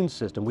the immune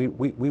system.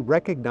 We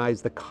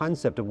recognize the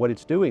concept of what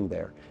it's doing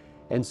there.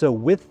 And so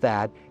with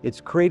that,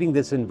 it's creating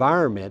this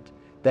environment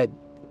that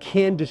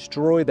can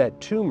destroy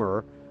that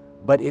tumor,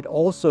 but it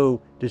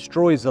also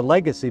destroys the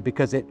legacy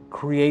because it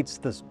creates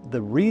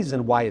the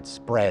reason why it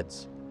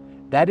spreads.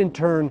 That in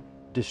turn,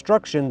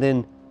 destruction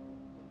then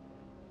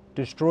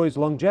destroys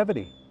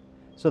longevity.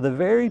 So the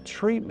very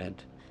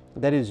treatment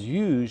that is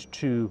used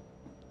to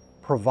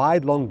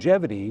provide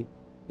longevity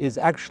is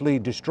actually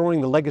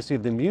destroying the legacy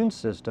of the immune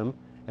system,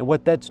 and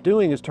what that's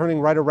doing is turning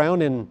right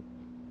around and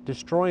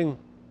destroying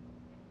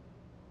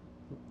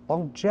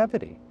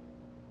longevity.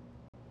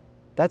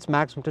 That's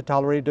maximum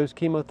tolerated dose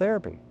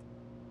chemotherapy.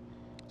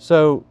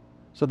 So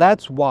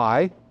that's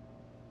why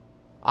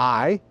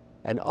I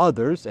and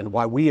others, and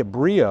why we at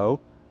Brio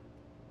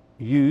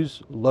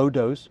use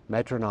low-dose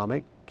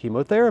metronomic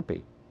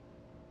chemotherapy.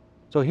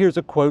 So here's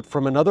a quote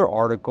from another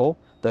article,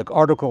 the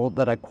article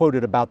that I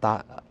quoted about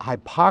the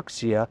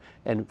hypoxia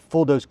and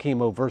full-dose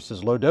chemo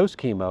versus low-dose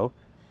chemo.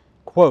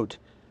 Quote,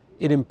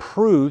 it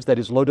improves, that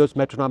is low-dose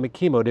metronomic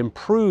chemo, it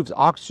improves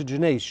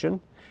oxygenation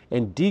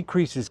and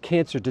decreases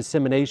cancer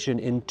dissemination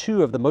in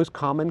two of the most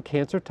common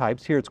cancer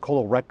types. Here it's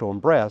colorectal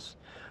and breast,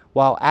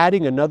 while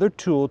adding another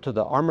tool to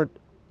the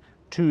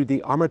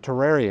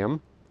armamentarium,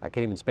 I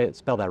can't even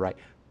spell that right,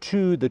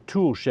 to the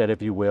tool shed,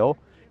 if you will,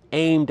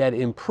 aimed at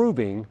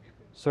improving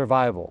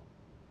survival.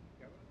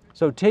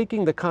 So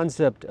taking the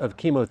concept of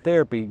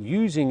chemotherapy,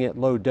 using it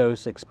low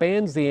dose,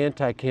 expands the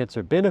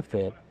anti-cancer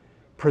benefit,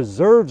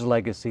 preserves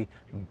legacy,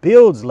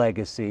 builds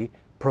legacy,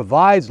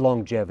 provides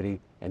longevity,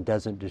 and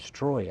doesn't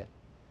destroy it.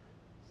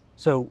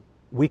 So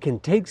we can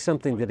take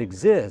something that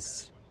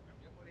exists,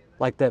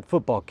 like that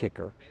football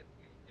kicker,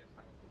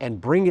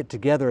 and bring it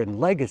together in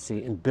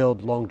legacy and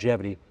build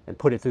longevity and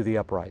put it through the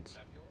uprights.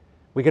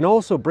 We can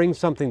also bring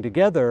something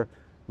together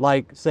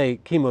like, say,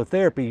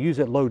 chemotherapy, use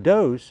it low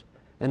dose,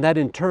 and that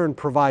in turn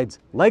provides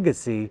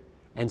legacy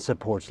and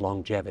supports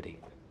longevity.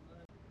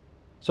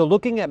 So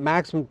looking at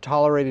maximum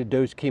tolerated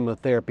dose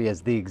chemotherapy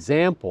as the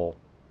example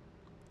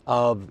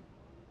of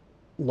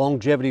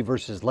longevity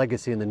versus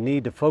legacy and the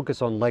need to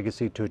focus on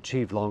legacy to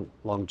achieve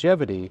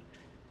longevity,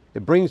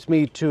 it brings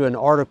me to an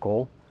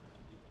article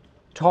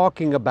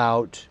talking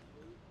about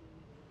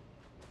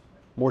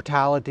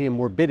mortality and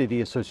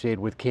morbidity associated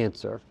with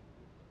cancer.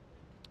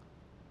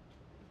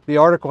 The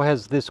article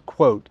has this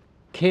quote,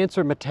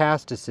 cancer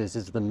metastasis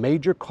is the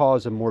major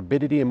cause of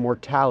morbidity and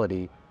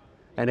mortality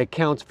and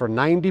accounts for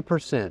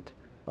 90%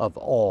 of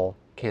all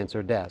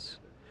cancer deaths.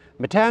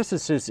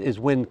 Metastasis is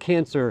when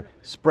cancer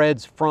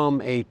spreads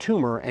from a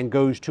tumor and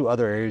goes to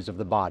other areas of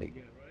the body.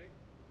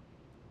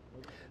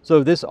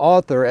 So this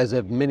author, as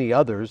of many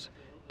others,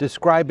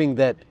 describing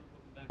that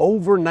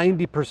over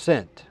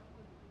 90%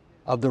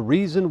 of the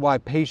reason why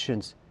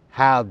patients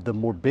have the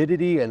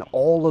morbidity and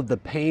all of the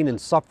pain and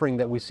suffering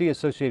that we see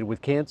associated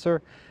with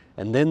cancer,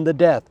 and then the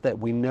death that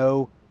we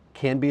know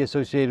can be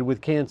associated with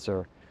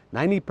cancer,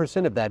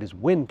 90% of that is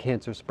when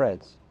cancer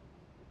spreads.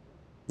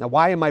 Now,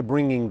 why am I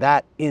bringing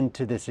that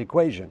into this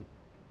equation?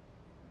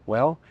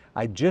 Well,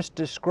 I just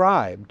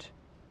described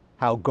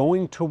how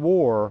going to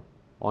war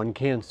on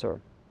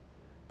cancer,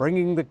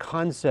 bringing the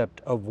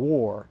concept of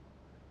war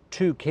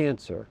to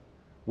cancer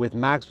with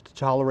max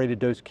tolerated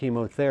dose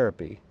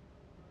chemotherapy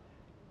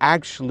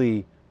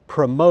actually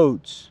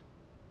promotes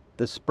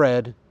the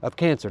spread of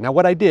cancer. Now,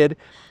 what I did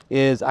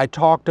is I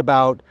talked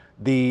about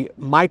the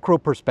micro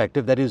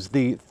perspective, that is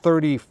the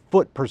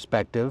 30-foot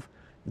perspective,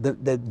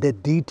 the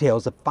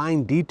details, the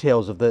fine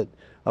details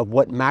of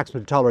what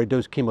maximum tolerated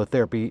dose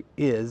chemotherapy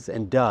is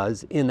and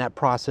does in that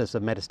process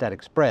of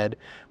metastatic spread,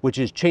 which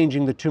is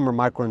changing the tumor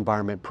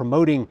microenvironment,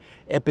 promoting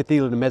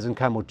epithelial and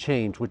mesenchymal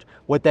change, which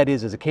what that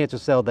is a cancer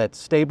cell that's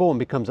stable and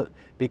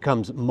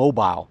becomes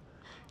mobile.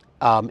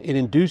 It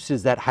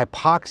induces that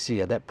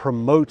hypoxia that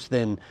promotes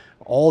then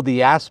all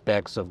the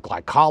aspects of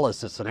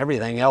glycolysis and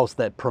everything else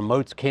that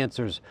promotes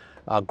cancer's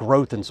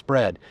growth and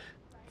spread.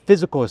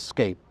 Physical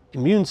escape,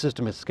 immune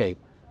system escape,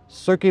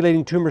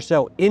 circulating tumor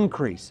cell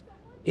increase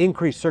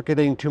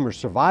circulating tumor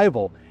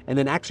survival, and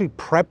then actually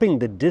prepping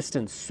the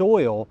distant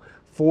soil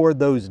for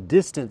those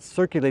distant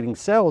circulating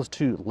cells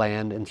to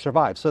land and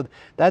survive. So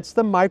that's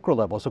the micro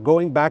level. So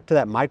going back to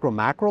that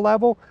macro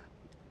level,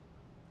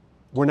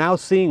 we're now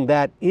seeing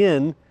that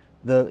in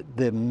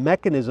the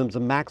mechanisms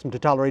of maximum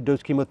tolerated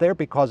dose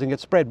chemotherapy causing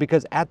its spread,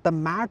 because at the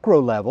macro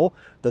level,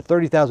 the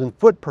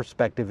 30,000-foot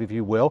perspective, if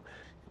you will,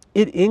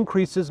 it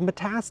increases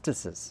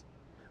metastasis,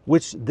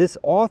 which this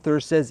author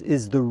says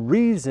is the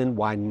reason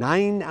why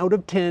 9 out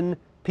of 10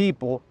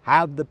 people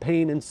have the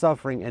pain and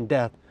suffering and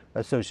death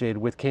associated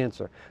with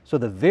cancer. So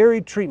the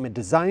very treatment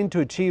designed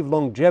to achieve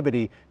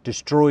longevity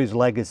destroys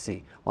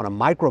legacy on a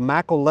macro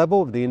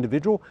level of the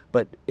individual,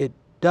 but it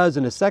does,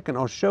 in a second,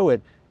 I'll show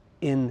it,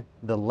 in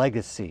the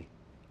legacy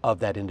of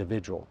that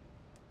individual.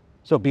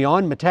 So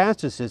beyond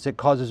metastasis, it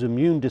causes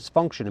immune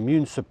dysfunction,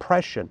 immune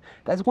suppression.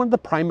 That's one of the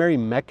primary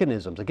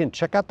mechanisms. Again,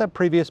 check out that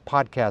previous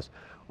podcast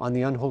on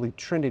the unholy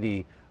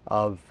trinity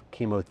of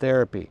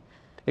chemotherapy.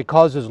 It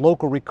causes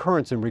local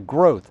recurrence and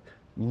regrowth,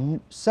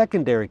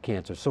 secondary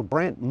cancers, so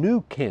brand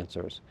new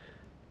cancers,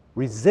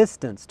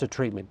 resistance to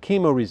treatment,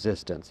 chemo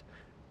resistance,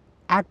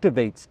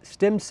 activates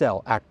stem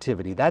cell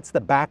activity. That's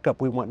the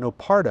backup we want no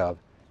part of.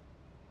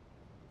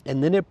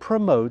 And then it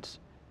promotes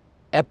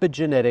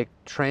epigenetic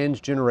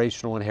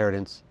transgenerational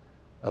inheritance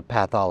of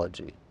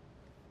pathology.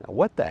 Now,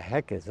 what the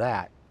heck is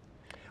that?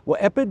 Well,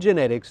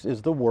 epigenetics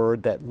is the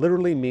word that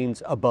literally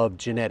means above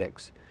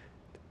genetics.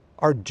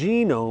 Our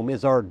genome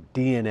is our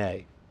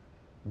DNA.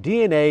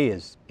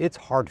 DNA it's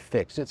hard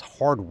fixed, it's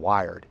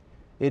hardwired.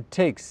 It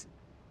takes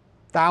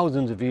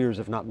thousands of years,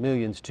 if not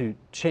millions, to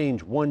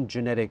change one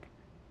genetic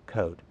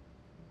code,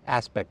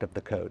 aspect of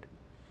the code.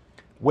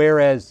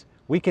 Whereas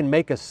we can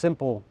make a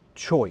simple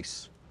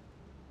choice.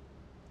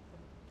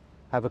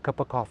 Have a cup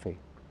of coffee.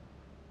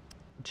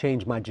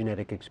 Change my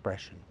genetic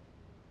expression.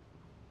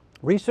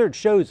 Research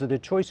shows that the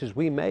choices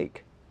we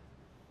make,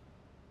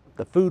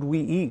 the food we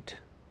eat,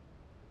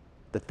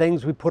 the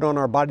things we put on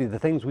our body, the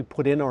things we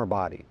put in our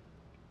body,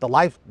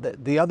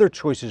 the other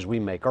choices we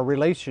make, our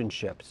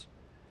relationships,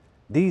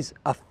 these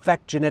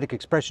affect genetic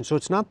expression. So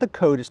it's not the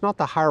code, it's not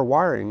the higher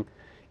wiring,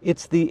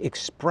 it's the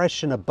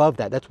expression above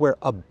that. That's where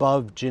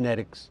above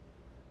genetics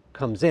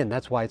comes in.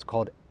 That's why it's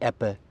called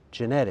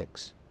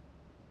epigenetics.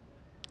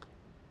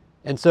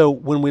 And so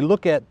when we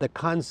look at the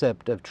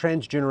concept of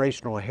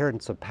transgenerational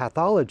inheritance of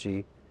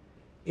pathology,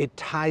 it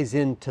ties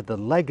into the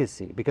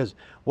legacy, because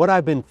what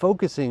I've been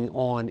focusing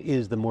on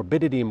is the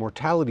morbidity and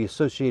mortality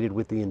associated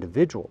with the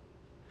individual.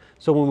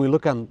 So when we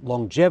look on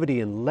longevity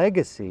and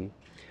legacy,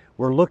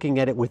 we're looking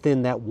at it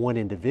within that one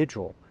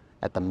individual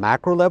at the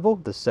macro level,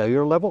 the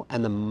cellular level,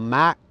 and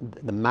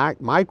the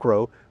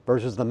micro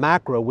versus the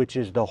macro, which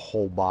is the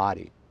whole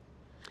body.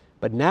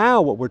 But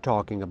now what we're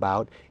talking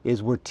about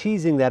is we're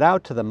teasing that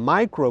out to the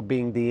micro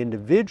being the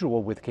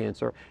individual with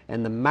cancer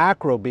and the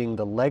macro being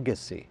the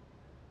legacy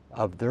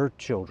of their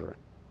children,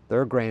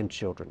 their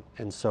grandchildren,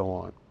 and so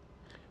on.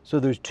 So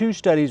there's two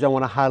studies I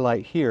want to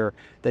highlight here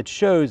that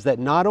shows that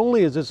not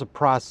only is this a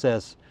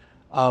process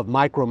of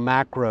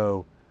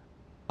micro-macro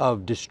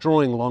of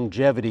destroying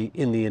longevity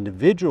in the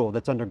individual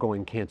that's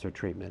undergoing cancer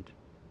treatment,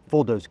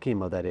 full dose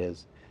chemo that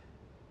is,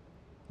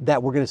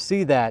 that we're going to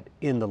see that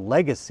in the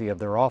legacy of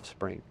their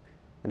offspring.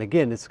 And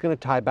again, it's going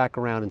to tie back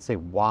around and say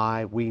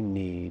why we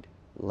need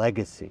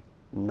legacy,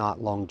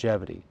 not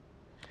longevity.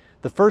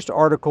 The first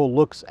article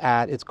looks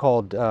at, it's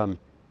called, I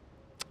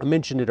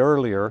mentioned it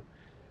earlier,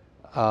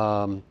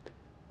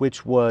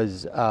 which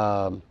was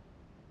the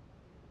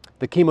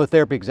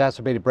chemotherapy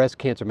exacerbated breast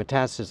cancer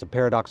metastasis, a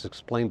paradox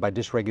explained by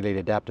dysregulated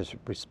adaptive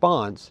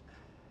response.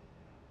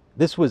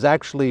 This was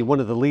actually one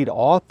of the lead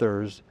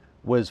authors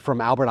was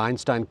from Albert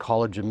Einstein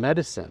College of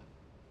Medicine.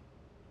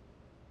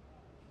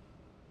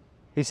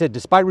 He said,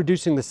 despite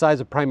reducing the size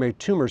of primary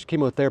tumors,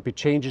 chemotherapy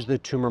changes the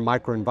tumor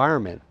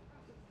microenvironment.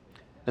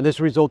 And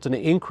this results in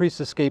an increased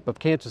escape of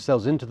cancer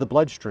cells into the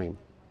bloodstream.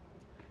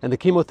 And the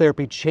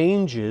chemotherapy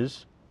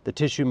changes the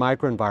tissue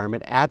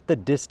microenvironment at the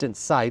distant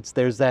sites.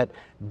 There's that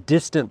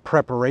distant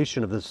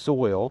preparation of the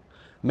soil,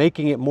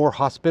 making it more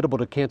hospitable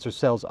to cancer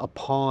cells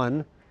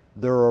upon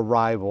their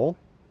arrival.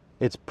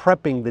 It's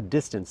prepping the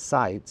distant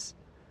sites.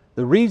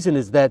 The reason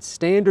is that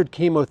standard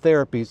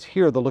chemotherapies,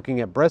 here they're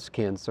looking at breast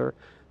cancer,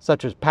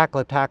 such as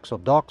paclitaxel,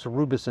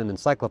 doxorubicin, and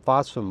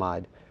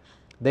cyclophosphamide,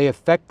 they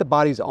affect the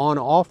body's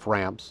on-off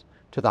ramps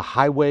to the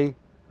highway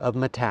of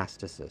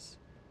metastasis.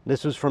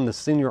 This was from the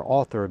senior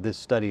author of this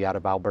study out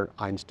of Albert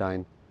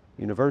Einstein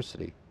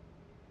University.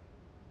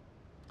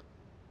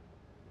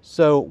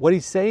 So what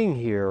he's saying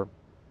here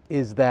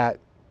is that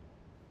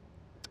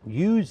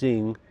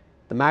using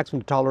the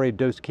maximum tolerated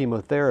dose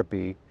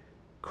chemotherapy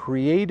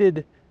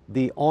created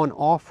the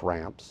on-off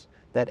ramps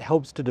that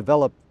helps to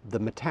develop the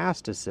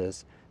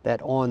metastasis that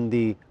on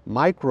the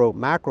macro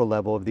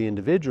level of the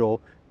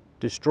individual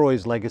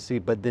destroys legacy,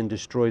 but then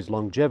destroys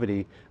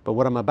longevity. But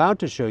what I'm about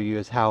to show you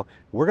is how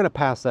we're going to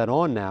pass that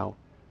on now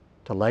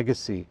to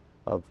legacy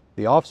of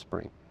the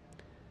offspring.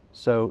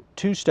 So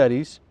two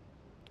studies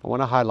I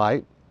want to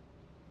highlight.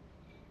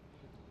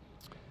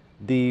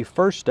 The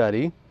first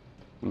study,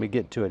 let me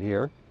get to it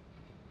here.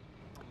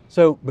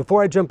 So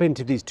before I jump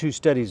into these two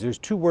studies, there's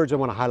two words I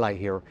want to highlight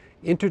here: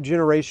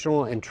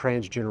 intergenerational and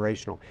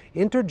transgenerational.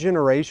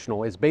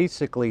 Intergenerational is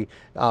basically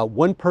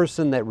one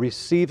person that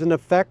receives an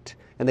effect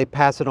and they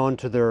pass it on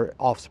to their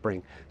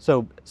offspring.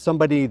 So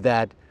somebody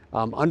that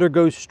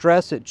undergoes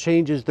stress, it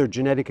changes their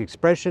genetic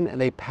expression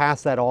and they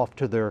pass that off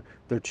to their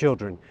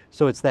children.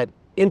 So it's that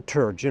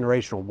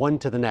intergenerational, one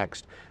to the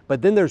next.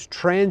 But then there's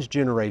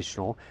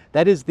transgenerational.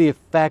 That is the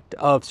effect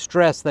of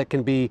stress that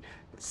can be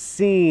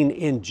seen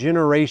in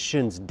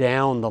generations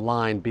down the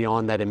line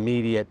beyond that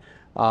immediate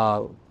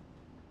of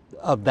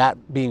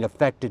that being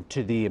affected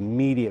to the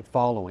immediate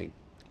following.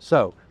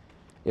 So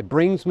it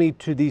brings me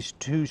to these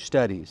two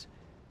studies,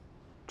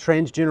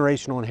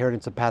 transgenerational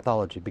inheritance of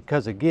pathology,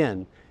 because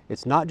again,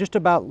 it's not just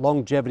about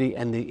longevity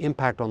and the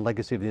impact on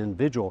legacy of the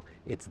individual,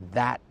 it's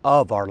that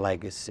of our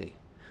legacy.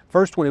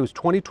 First one, it was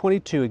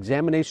 2022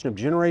 examination of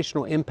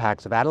generational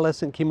impacts of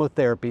adolescent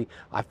chemotherapy,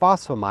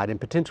 ifosfamide,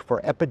 and potential for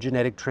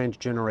epigenetic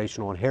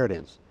transgenerational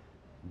inheritance.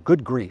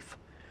 Good grief.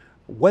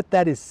 What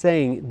that is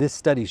saying, this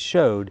study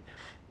showed,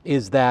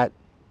 is that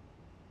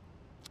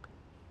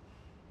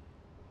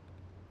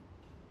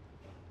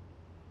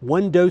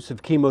one dose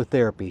of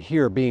chemotherapy,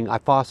 here being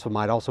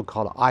ifosfamide, also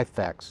called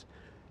IFEX,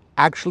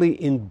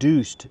 actually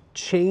induced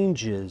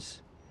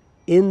changes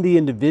in the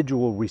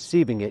individual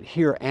receiving it,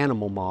 here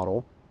animal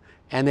model,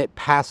 and it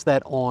passed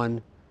that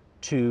on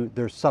to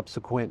their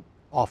subsequent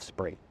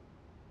offspring.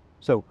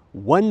 So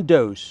one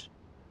dose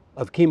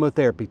of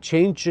chemotherapy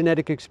changed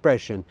genetic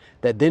expression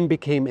that then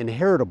became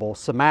inheritable,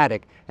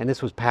 somatic, and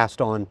this was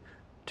passed on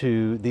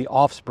to the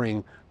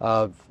offspring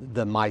of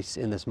the mice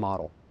in this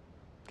model.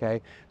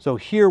 Okay, so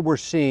here we're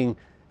seeing,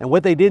 and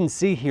what they didn't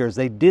see here is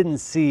they didn't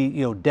see,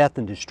 death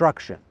and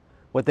destruction.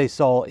 What they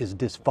saw is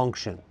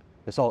dysfunction.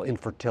 They saw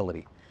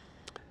infertility.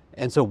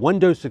 And so one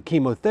dose of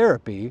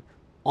chemotherapy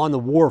on the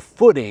war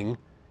footing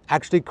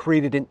actually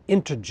created an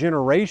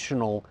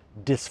intergenerational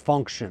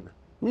dysfunction.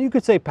 You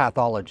could say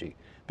pathology,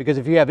 because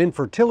if you have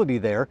infertility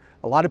there,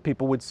 a lot of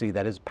people would see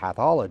that as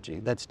pathology,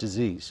 that's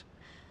disease.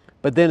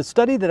 But then a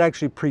study that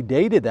actually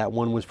predated that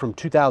one was from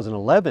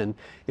 2011.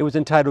 It was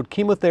entitled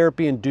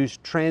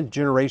Chemotherapy-Induced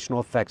Transgenerational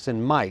Effects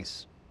in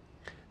Mice.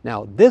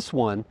 Now, this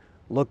one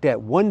looked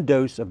at one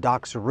dose of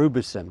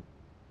doxorubicin.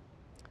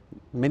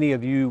 Many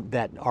of you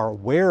that are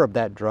aware of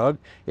that drug,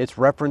 it's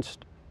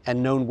referenced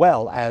and known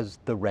well as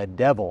the Red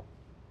Devil.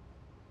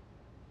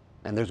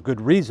 And there's good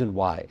reason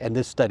why, and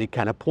this study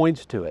kind of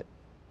points to it.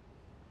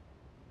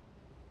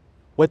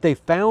 What they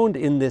found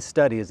in this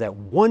study is that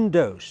one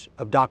dose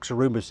of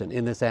doxorubicin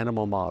in this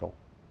animal model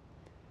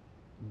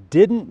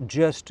didn't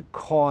just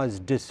cause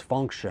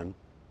dysfunction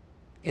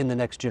in the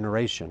next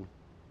generation.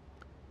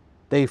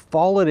 They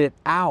followed it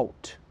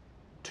out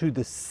to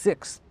the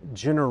 6th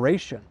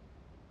generation.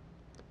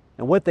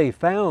 And what they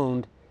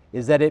found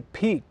is that it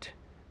peaked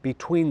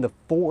between the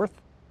 4th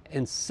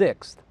and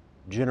 6th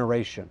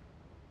generation.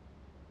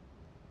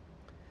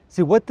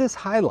 See, what this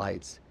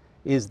highlights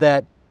is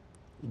that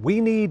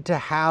we need to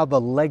have a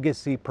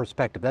legacy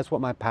perspective. That's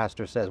what my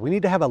pastor says. We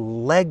need to have a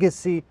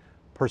legacy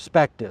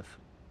perspective.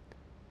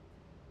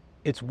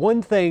 It's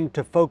one thing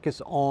to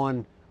focus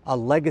on a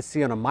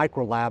legacy on a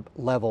micro lab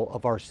level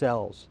of our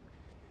cells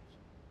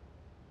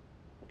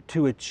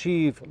to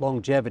achieve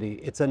longevity.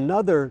 It's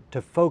another to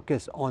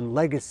focus on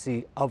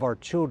legacy of our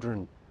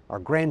children, our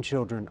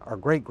grandchildren, our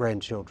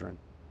great-grandchildren.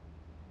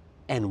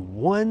 And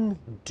one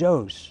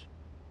dose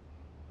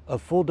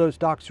of full dose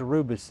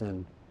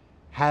doxorubicin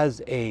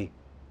has a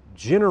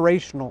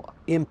generational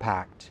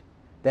impact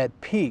that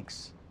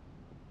peaks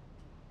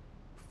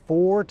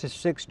 4 to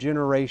 6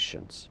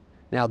 generations.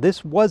 Now,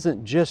 this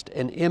wasn't just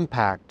an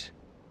impact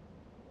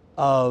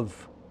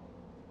of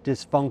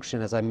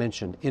dysfunction, as I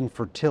mentioned,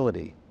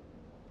 infertility.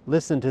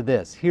 Listen to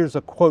this. Here's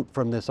a quote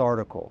from this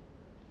article.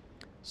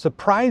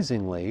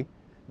 Surprisingly,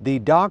 the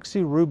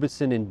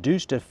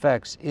doxorubicin-induced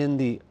effects in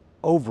the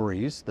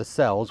ovaries, the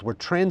cells, were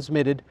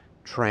transmitted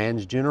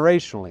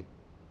transgenerationally.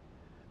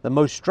 The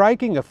most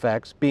striking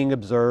effects being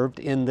observed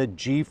in the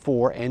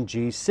G4 and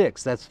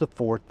G6. That's the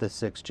 4th to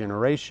 6th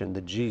generation.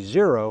 The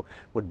G0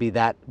 would be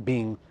that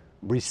being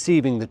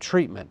receiving the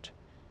treatment.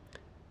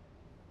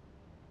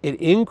 It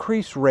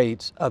increased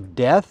rates of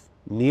death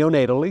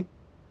neonatally,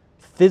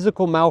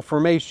 physical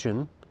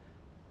malformation,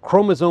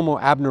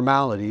 chromosomal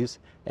abnormalities,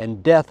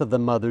 and death of the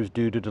mothers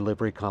due to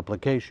delivery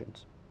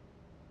complications.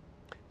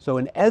 So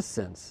in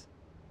essence,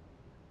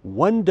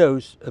 one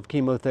dose of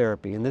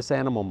chemotherapy in this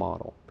animal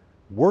model,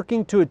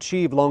 working to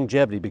achieve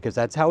longevity, because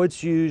that's how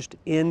it's used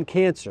in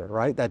cancer,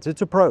 right? That's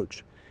its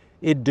approach.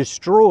 It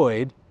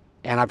destroyed,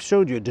 and I've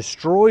showed you, it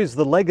destroys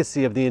the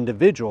legacy of the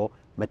individual,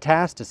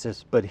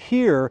 metastasis, but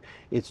here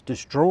it's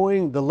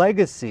destroying the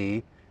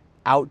legacy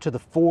out to the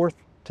 4th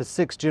to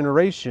 6th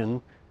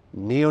generation,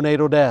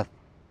 neonatal death,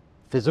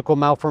 physical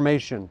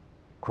malformation,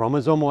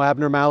 chromosomal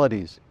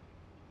abnormalities,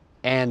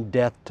 and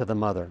death to the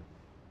mother.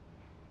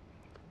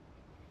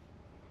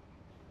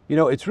 You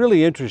know, it's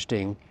really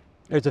interesting.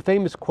 There's a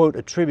famous quote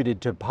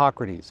attributed to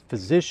Hippocrates,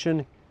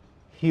 "Physician,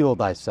 heal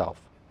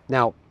thyself."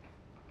 Now,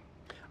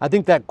 I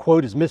think that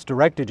quote is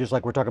misdirected, just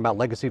like we're talking about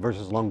legacy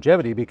versus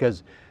longevity,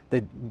 because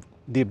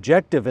the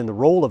objective and the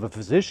role of a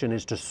physician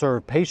is to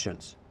serve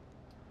patients.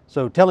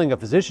 So telling a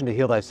physician to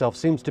heal thyself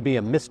seems to be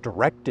a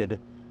misdirected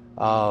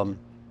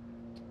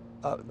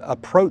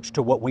approach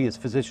to what we as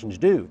physicians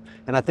do.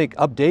 And I think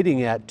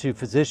updating it to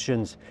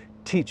physicians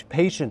teach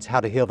patients how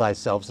to heal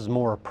thyself is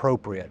more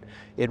appropriate.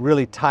 It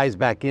really ties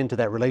back into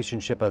that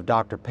relationship of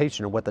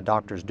doctor-patient and what the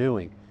doctor's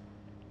doing.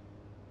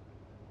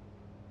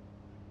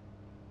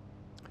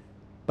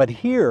 But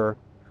here,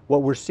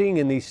 what we're seeing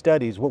in these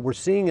studies, what we're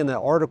seeing in the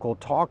article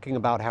talking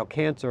about how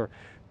cancer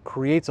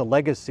creates a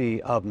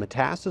legacy of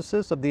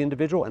metastasis of the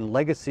individual and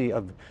legacy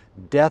of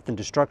death and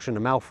destruction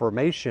and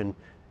malformation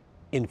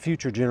in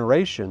future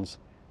generations,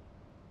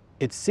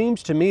 it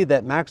seems to me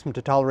that maximum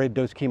tolerated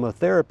dose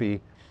chemotherapy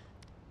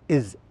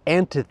is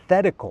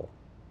antithetical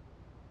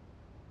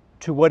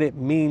to what it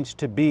means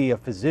to be a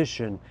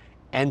physician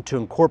and to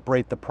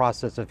incorporate the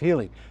process of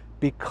healing,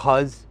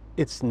 because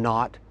it's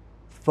not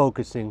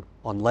focusing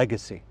on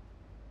legacy.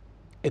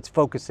 It's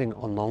focusing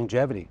on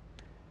longevity.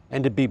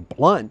 And to be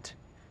blunt,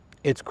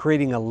 it's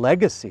creating a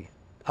legacy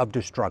of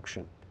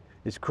destruction.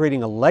 It's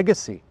creating a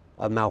legacy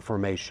of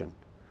malformation.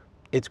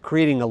 It's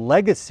creating a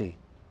legacy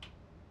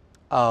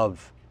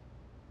of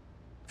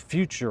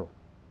future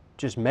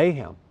just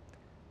mayhem.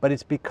 But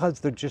it's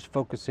because they're just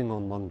focusing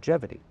on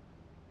longevity.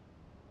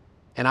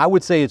 And I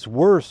would say it's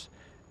worse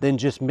than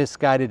just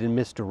misguided and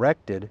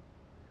misdirected.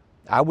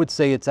 I would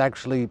say it's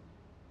actually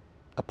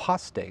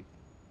apostate.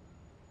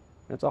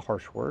 That's a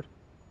harsh word.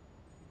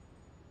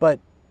 But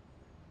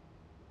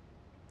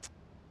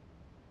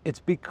it's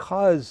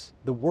because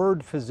the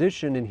word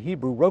physician in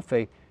Hebrew,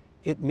 rophe,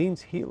 it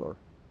means healer.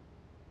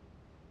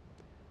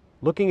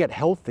 Looking at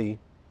healthy,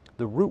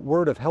 the root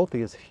word of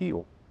healthy is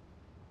heal.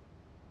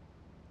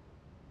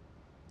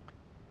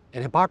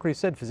 And Hippocrates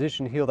said,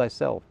 physician, heal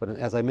thyself. But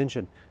as I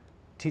mentioned,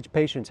 teach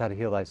patients how to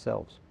heal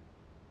themselves.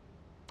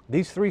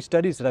 These 3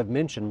 studies that I've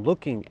mentioned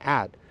looking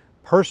at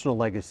personal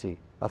legacy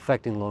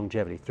affecting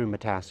longevity through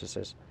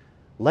metastasis,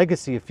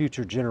 legacy of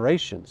future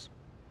generations,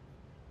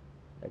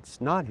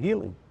 it's not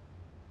healing.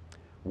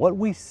 What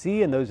we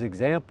see in those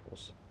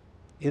examples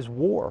is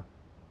war,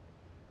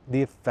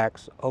 the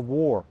effects of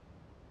war.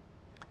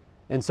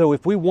 And so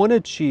if we want to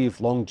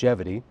achieve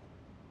longevity,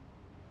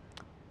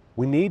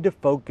 we need to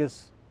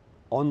focus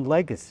on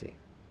legacy,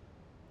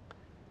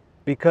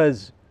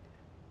 because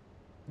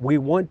we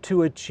want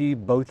to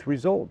achieve both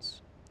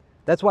results.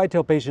 That's why I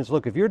tell patients,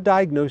 look, if you're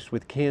diagnosed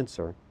with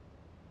cancer,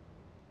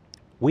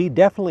 we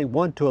definitely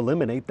want to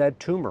eliminate that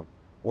tumor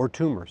or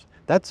tumors.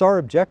 That's our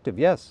objective,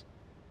 yes,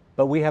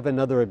 but we have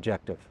another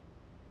objective,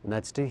 and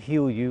that's to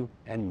heal you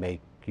and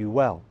make you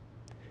well.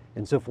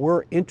 And so if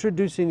we're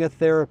introducing a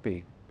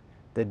therapy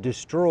that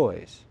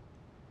destroys,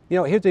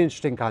 here's an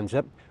interesting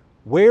concept.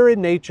 Where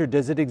in nature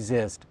does it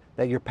exist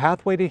that your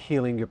pathway to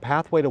healing, your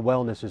pathway to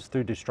wellness is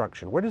through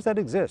destruction? Where does that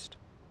exist?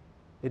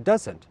 It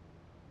doesn't.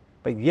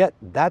 But yet,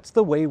 that's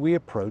the way we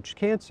approach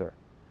cancer.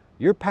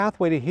 Your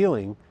pathway to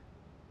healing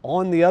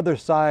on the other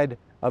side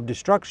of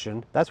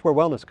destruction, that's where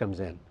wellness comes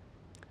in.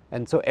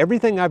 And so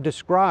everything I've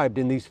described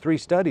in these 3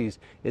 studies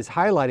is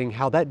highlighting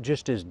how that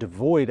just is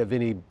devoid of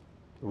any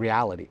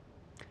reality.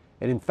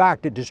 And in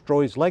fact, it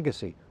destroys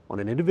legacy on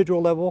an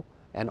individual level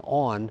and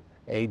on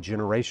a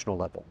generational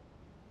level.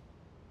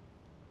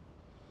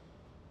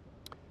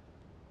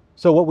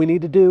 So what we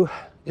need to do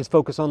is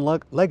focus on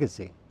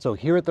legacy. So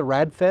here at the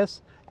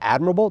RADFest,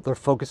 Admirable, they're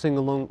focusing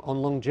on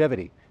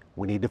longevity.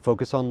 We need to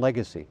focus on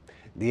legacy.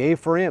 The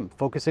A4M,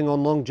 focusing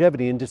on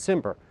longevity in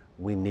December.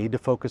 We need to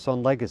focus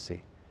on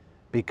legacy,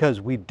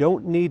 because we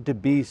don't need to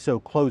be so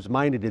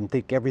closed-minded and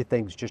think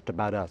everything's just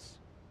about us.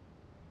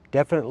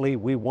 Definitely,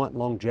 we want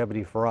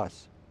longevity for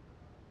us,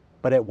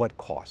 but at what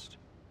cost?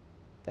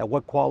 At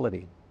what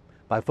quality?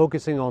 By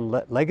focusing on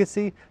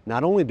legacy,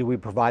 not only do we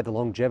provide the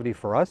longevity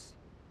for us,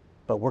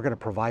 but we're going to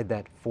provide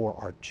that for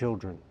our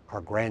children,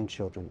 our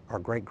grandchildren, our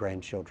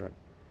great-grandchildren.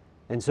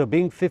 And so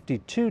being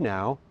 52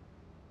 now,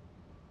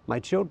 my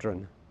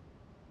children,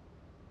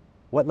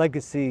 what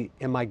legacy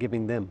am I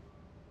giving them?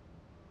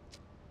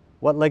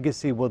 What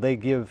legacy will they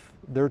give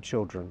their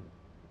children?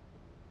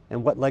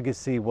 And what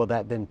legacy will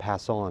that then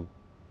pass on?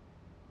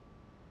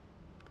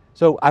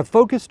 So I've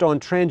focused on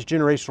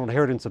transgenerational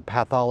inheritance of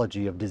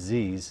pathology of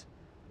disease.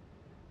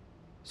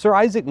 Sir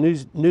Isaac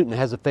Newton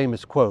has a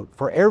famous quote,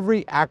 "For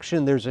every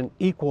action there's an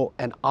equal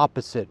and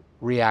opposite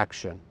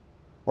reaction."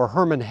 Or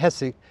Hermann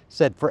Hesse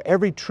said, "For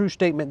every true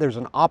statement there's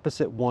an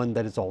opposite one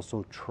that is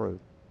also true."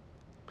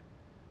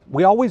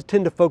 We always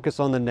tend to focus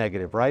on the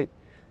negative, right?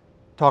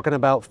 Talking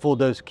about full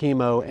dose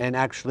chemo and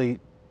actually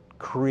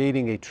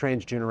creating a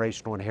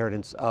transgenerational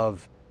inheritance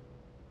of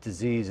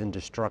disease and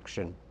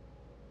destruction,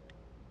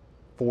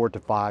 4 to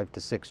 5 to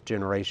 6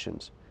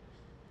 generations.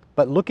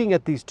 But looking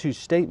at these 2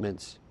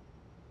 statements,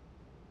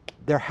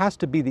 there has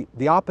to be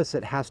the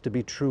opposite has to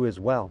be true as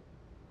well,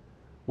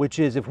 which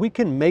is if we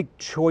can make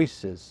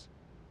choices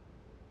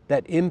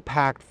that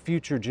impact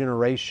future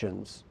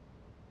generations,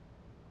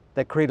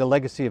 that create a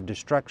legacy of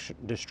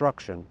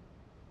destruction,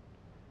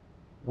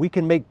 we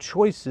can make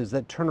choices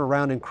that turn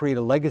around and create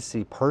a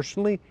legacy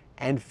personally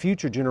and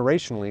future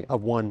generationally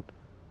of one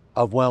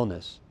of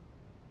wellness.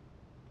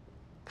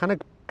 Kind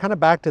of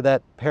back to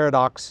that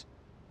paradox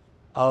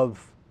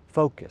of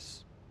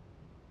focus.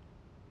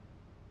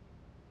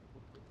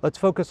 Let's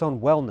focus on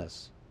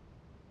wellness.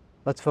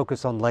 Let's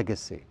focus on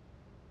legacy.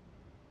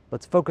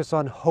 Let's focus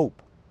on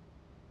hope.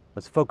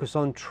 Let's focus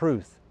on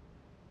truth.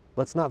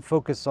 Let's not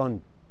focus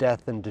on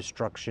death and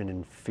destruction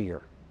and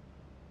fear.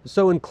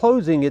 So in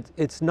closing,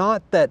 it's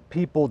not that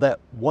people that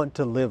want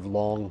to live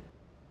long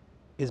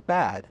is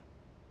bad.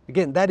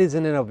 Again, that is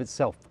in and of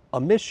itself a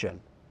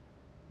mission,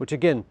 which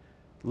again,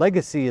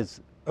 legacy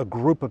is a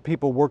group of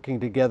people working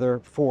together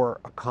for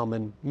a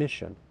common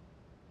mission.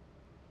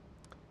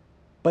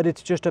 But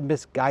it's just a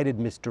misguided,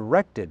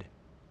 misdirected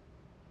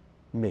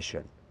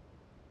mission.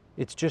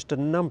 It's just a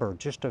number,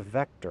 just a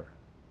vector.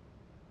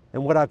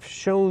 And what I've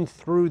shown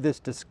through this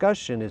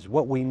discussion is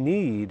what we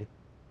need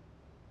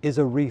is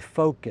a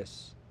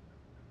refocus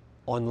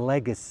on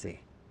legacy.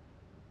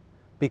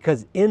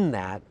 Because in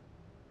that,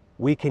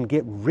 we can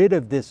get rid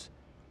of this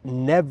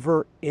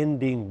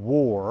never-ending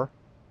war,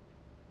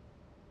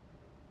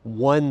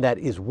 one that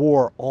is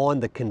war on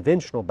the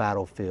conventional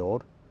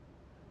battlefield,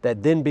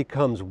 that then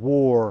becomes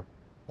war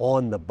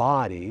on the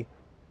body,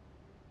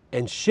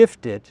 and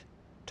shift it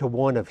to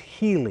one of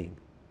healing,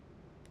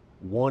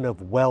 one of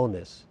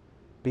wellness,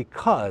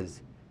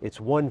 because it's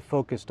one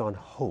focused on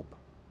hope,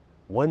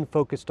 one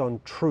focused on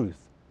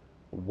truth,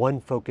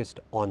 one focused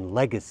on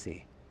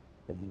legacy.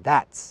 And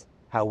that's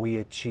how we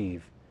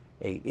achieve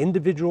an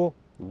individual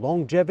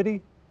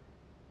longevity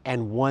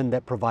and one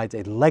that provides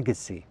a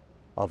legacy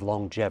of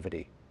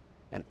longevity.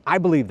 And I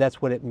believe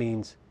that's what it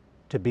means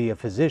to be a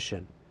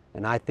physician.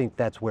 And I think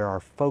that's where our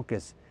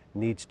focus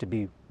needs to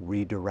be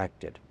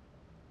redirected.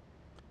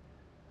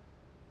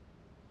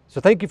 So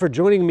thank you for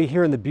joining me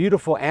here in the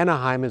beautiful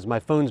Anaheim as my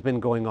phone's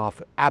been going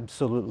off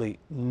absolutely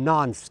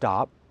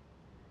nonstop.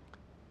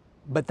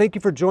 But thank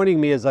you for joining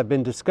me as I've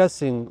been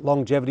discussing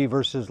longevity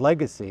versus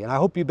legacy. And I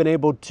hope you've been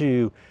able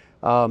to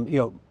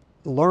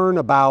learn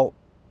about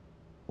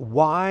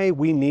why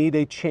we need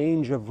a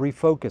change of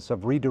refocus,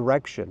 of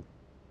redirection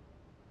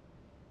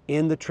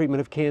in the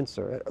treatment of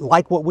cancer,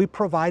 like what we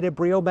provide at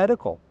Brio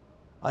Medical,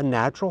 a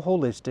natural,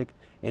 holistic,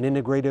 and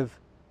integrative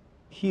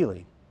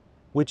healing,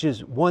 which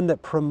is one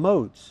that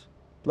promotes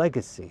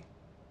legacy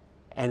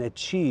and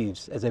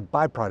achieves, as a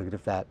byproduct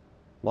of that,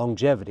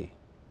 longevity.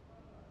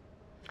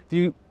 If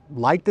you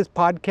like this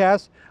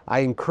podcast, I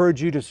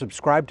encourage you to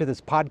subscribe to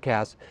this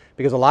podcast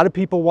because a lot of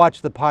people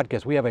watch the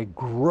podcast. We have a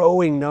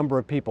growing number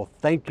of people.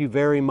 Thank you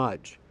very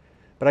much.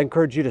 But I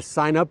encourage you to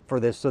sign up for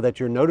this so that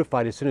you're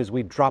notified as soon as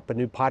we drop a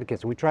new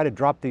podcast. And we try to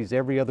drop these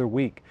every other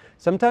week.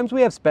 Sometimes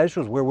we have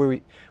specials where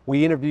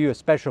we interview a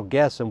special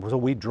guest, and so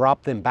we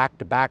drop them back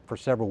to back for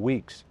several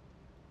weeks.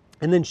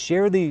 And then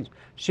share these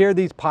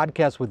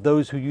podcasts with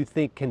those who you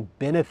think can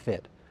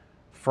benefit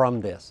from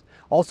this.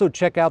 Also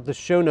check out the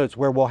show notes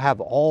where we'll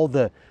have all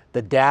the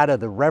data,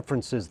 the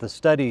references, the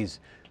studies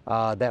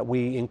that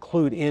we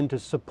include in to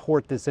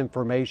support this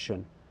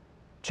information.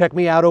 Check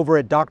me out over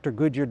at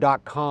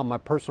drgoodyear.com, my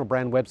personal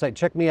brand website.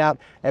 Check me out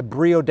at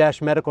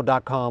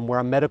brio-medical.com, where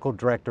I'm medical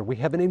director. We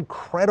have an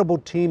incredible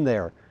team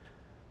there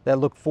that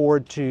look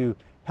forward to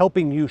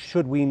helping you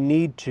should we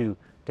need to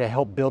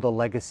help build a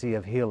legacy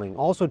of healing.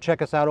 Also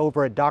check us out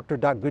over at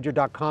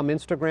dr.goodyear.com,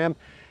 Instagram,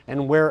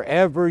 and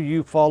wherever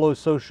you follow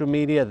social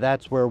media,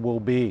 that's where we'll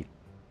be.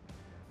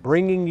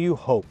 Bringing you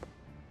hope,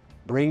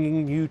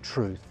 bringing you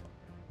truth,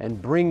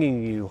 and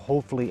bringing you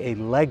hopefully a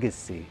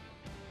legacy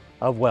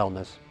of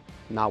wellness,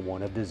 not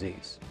one of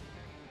disease.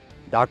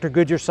 Dr.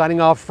 Goodyear signing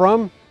off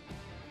from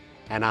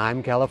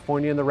Anaheim,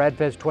 California in the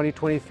RADFest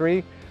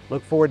 2023.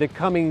 Look forward to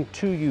coming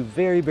to you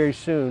very, very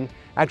soon.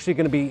 Actually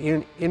going to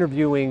be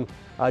interviewing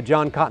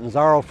John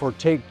Catanzaro for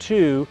Take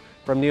 2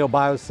 from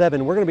NeoBio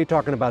 7. We're going to be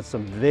talking about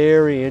some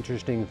very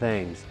interesting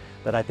things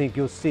that I think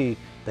you'll see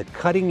the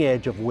cutting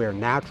edge of where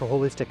natural,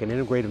 holistic, and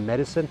integrative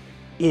medicine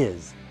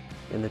is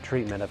in the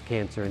treatment of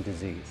cancer and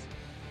disease.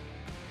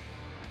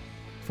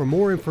 For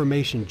more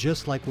information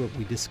just like what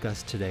we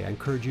discussed today, I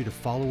encourage you to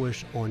follow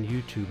us on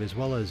YouTube as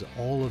well as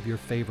all of your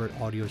favorite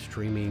audio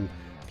streaming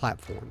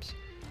platforms.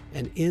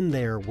 And in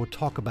there, we'll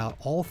talk about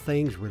all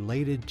things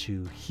related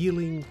to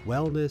healing,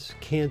 wellness,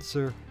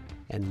 cancer,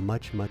 and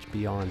much, much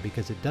beyond,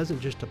 because it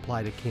doesn't just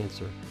apply to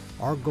cancer.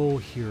 Our goal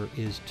here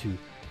is to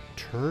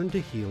turn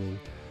to healing,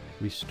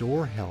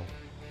 restore health,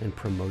 and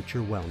promote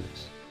your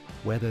wellness,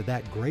 whether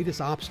that greatest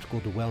obstacle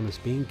to wellness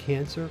being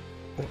cancer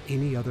or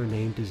any other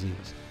named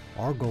disease.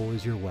 Our goal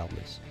is your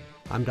wellness.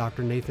 I'm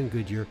Dr. Nathan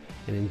Goodyear,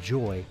 and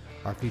enjoy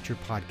our future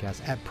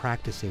podcasts at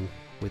Practicing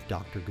with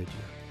Dr. Goodyear.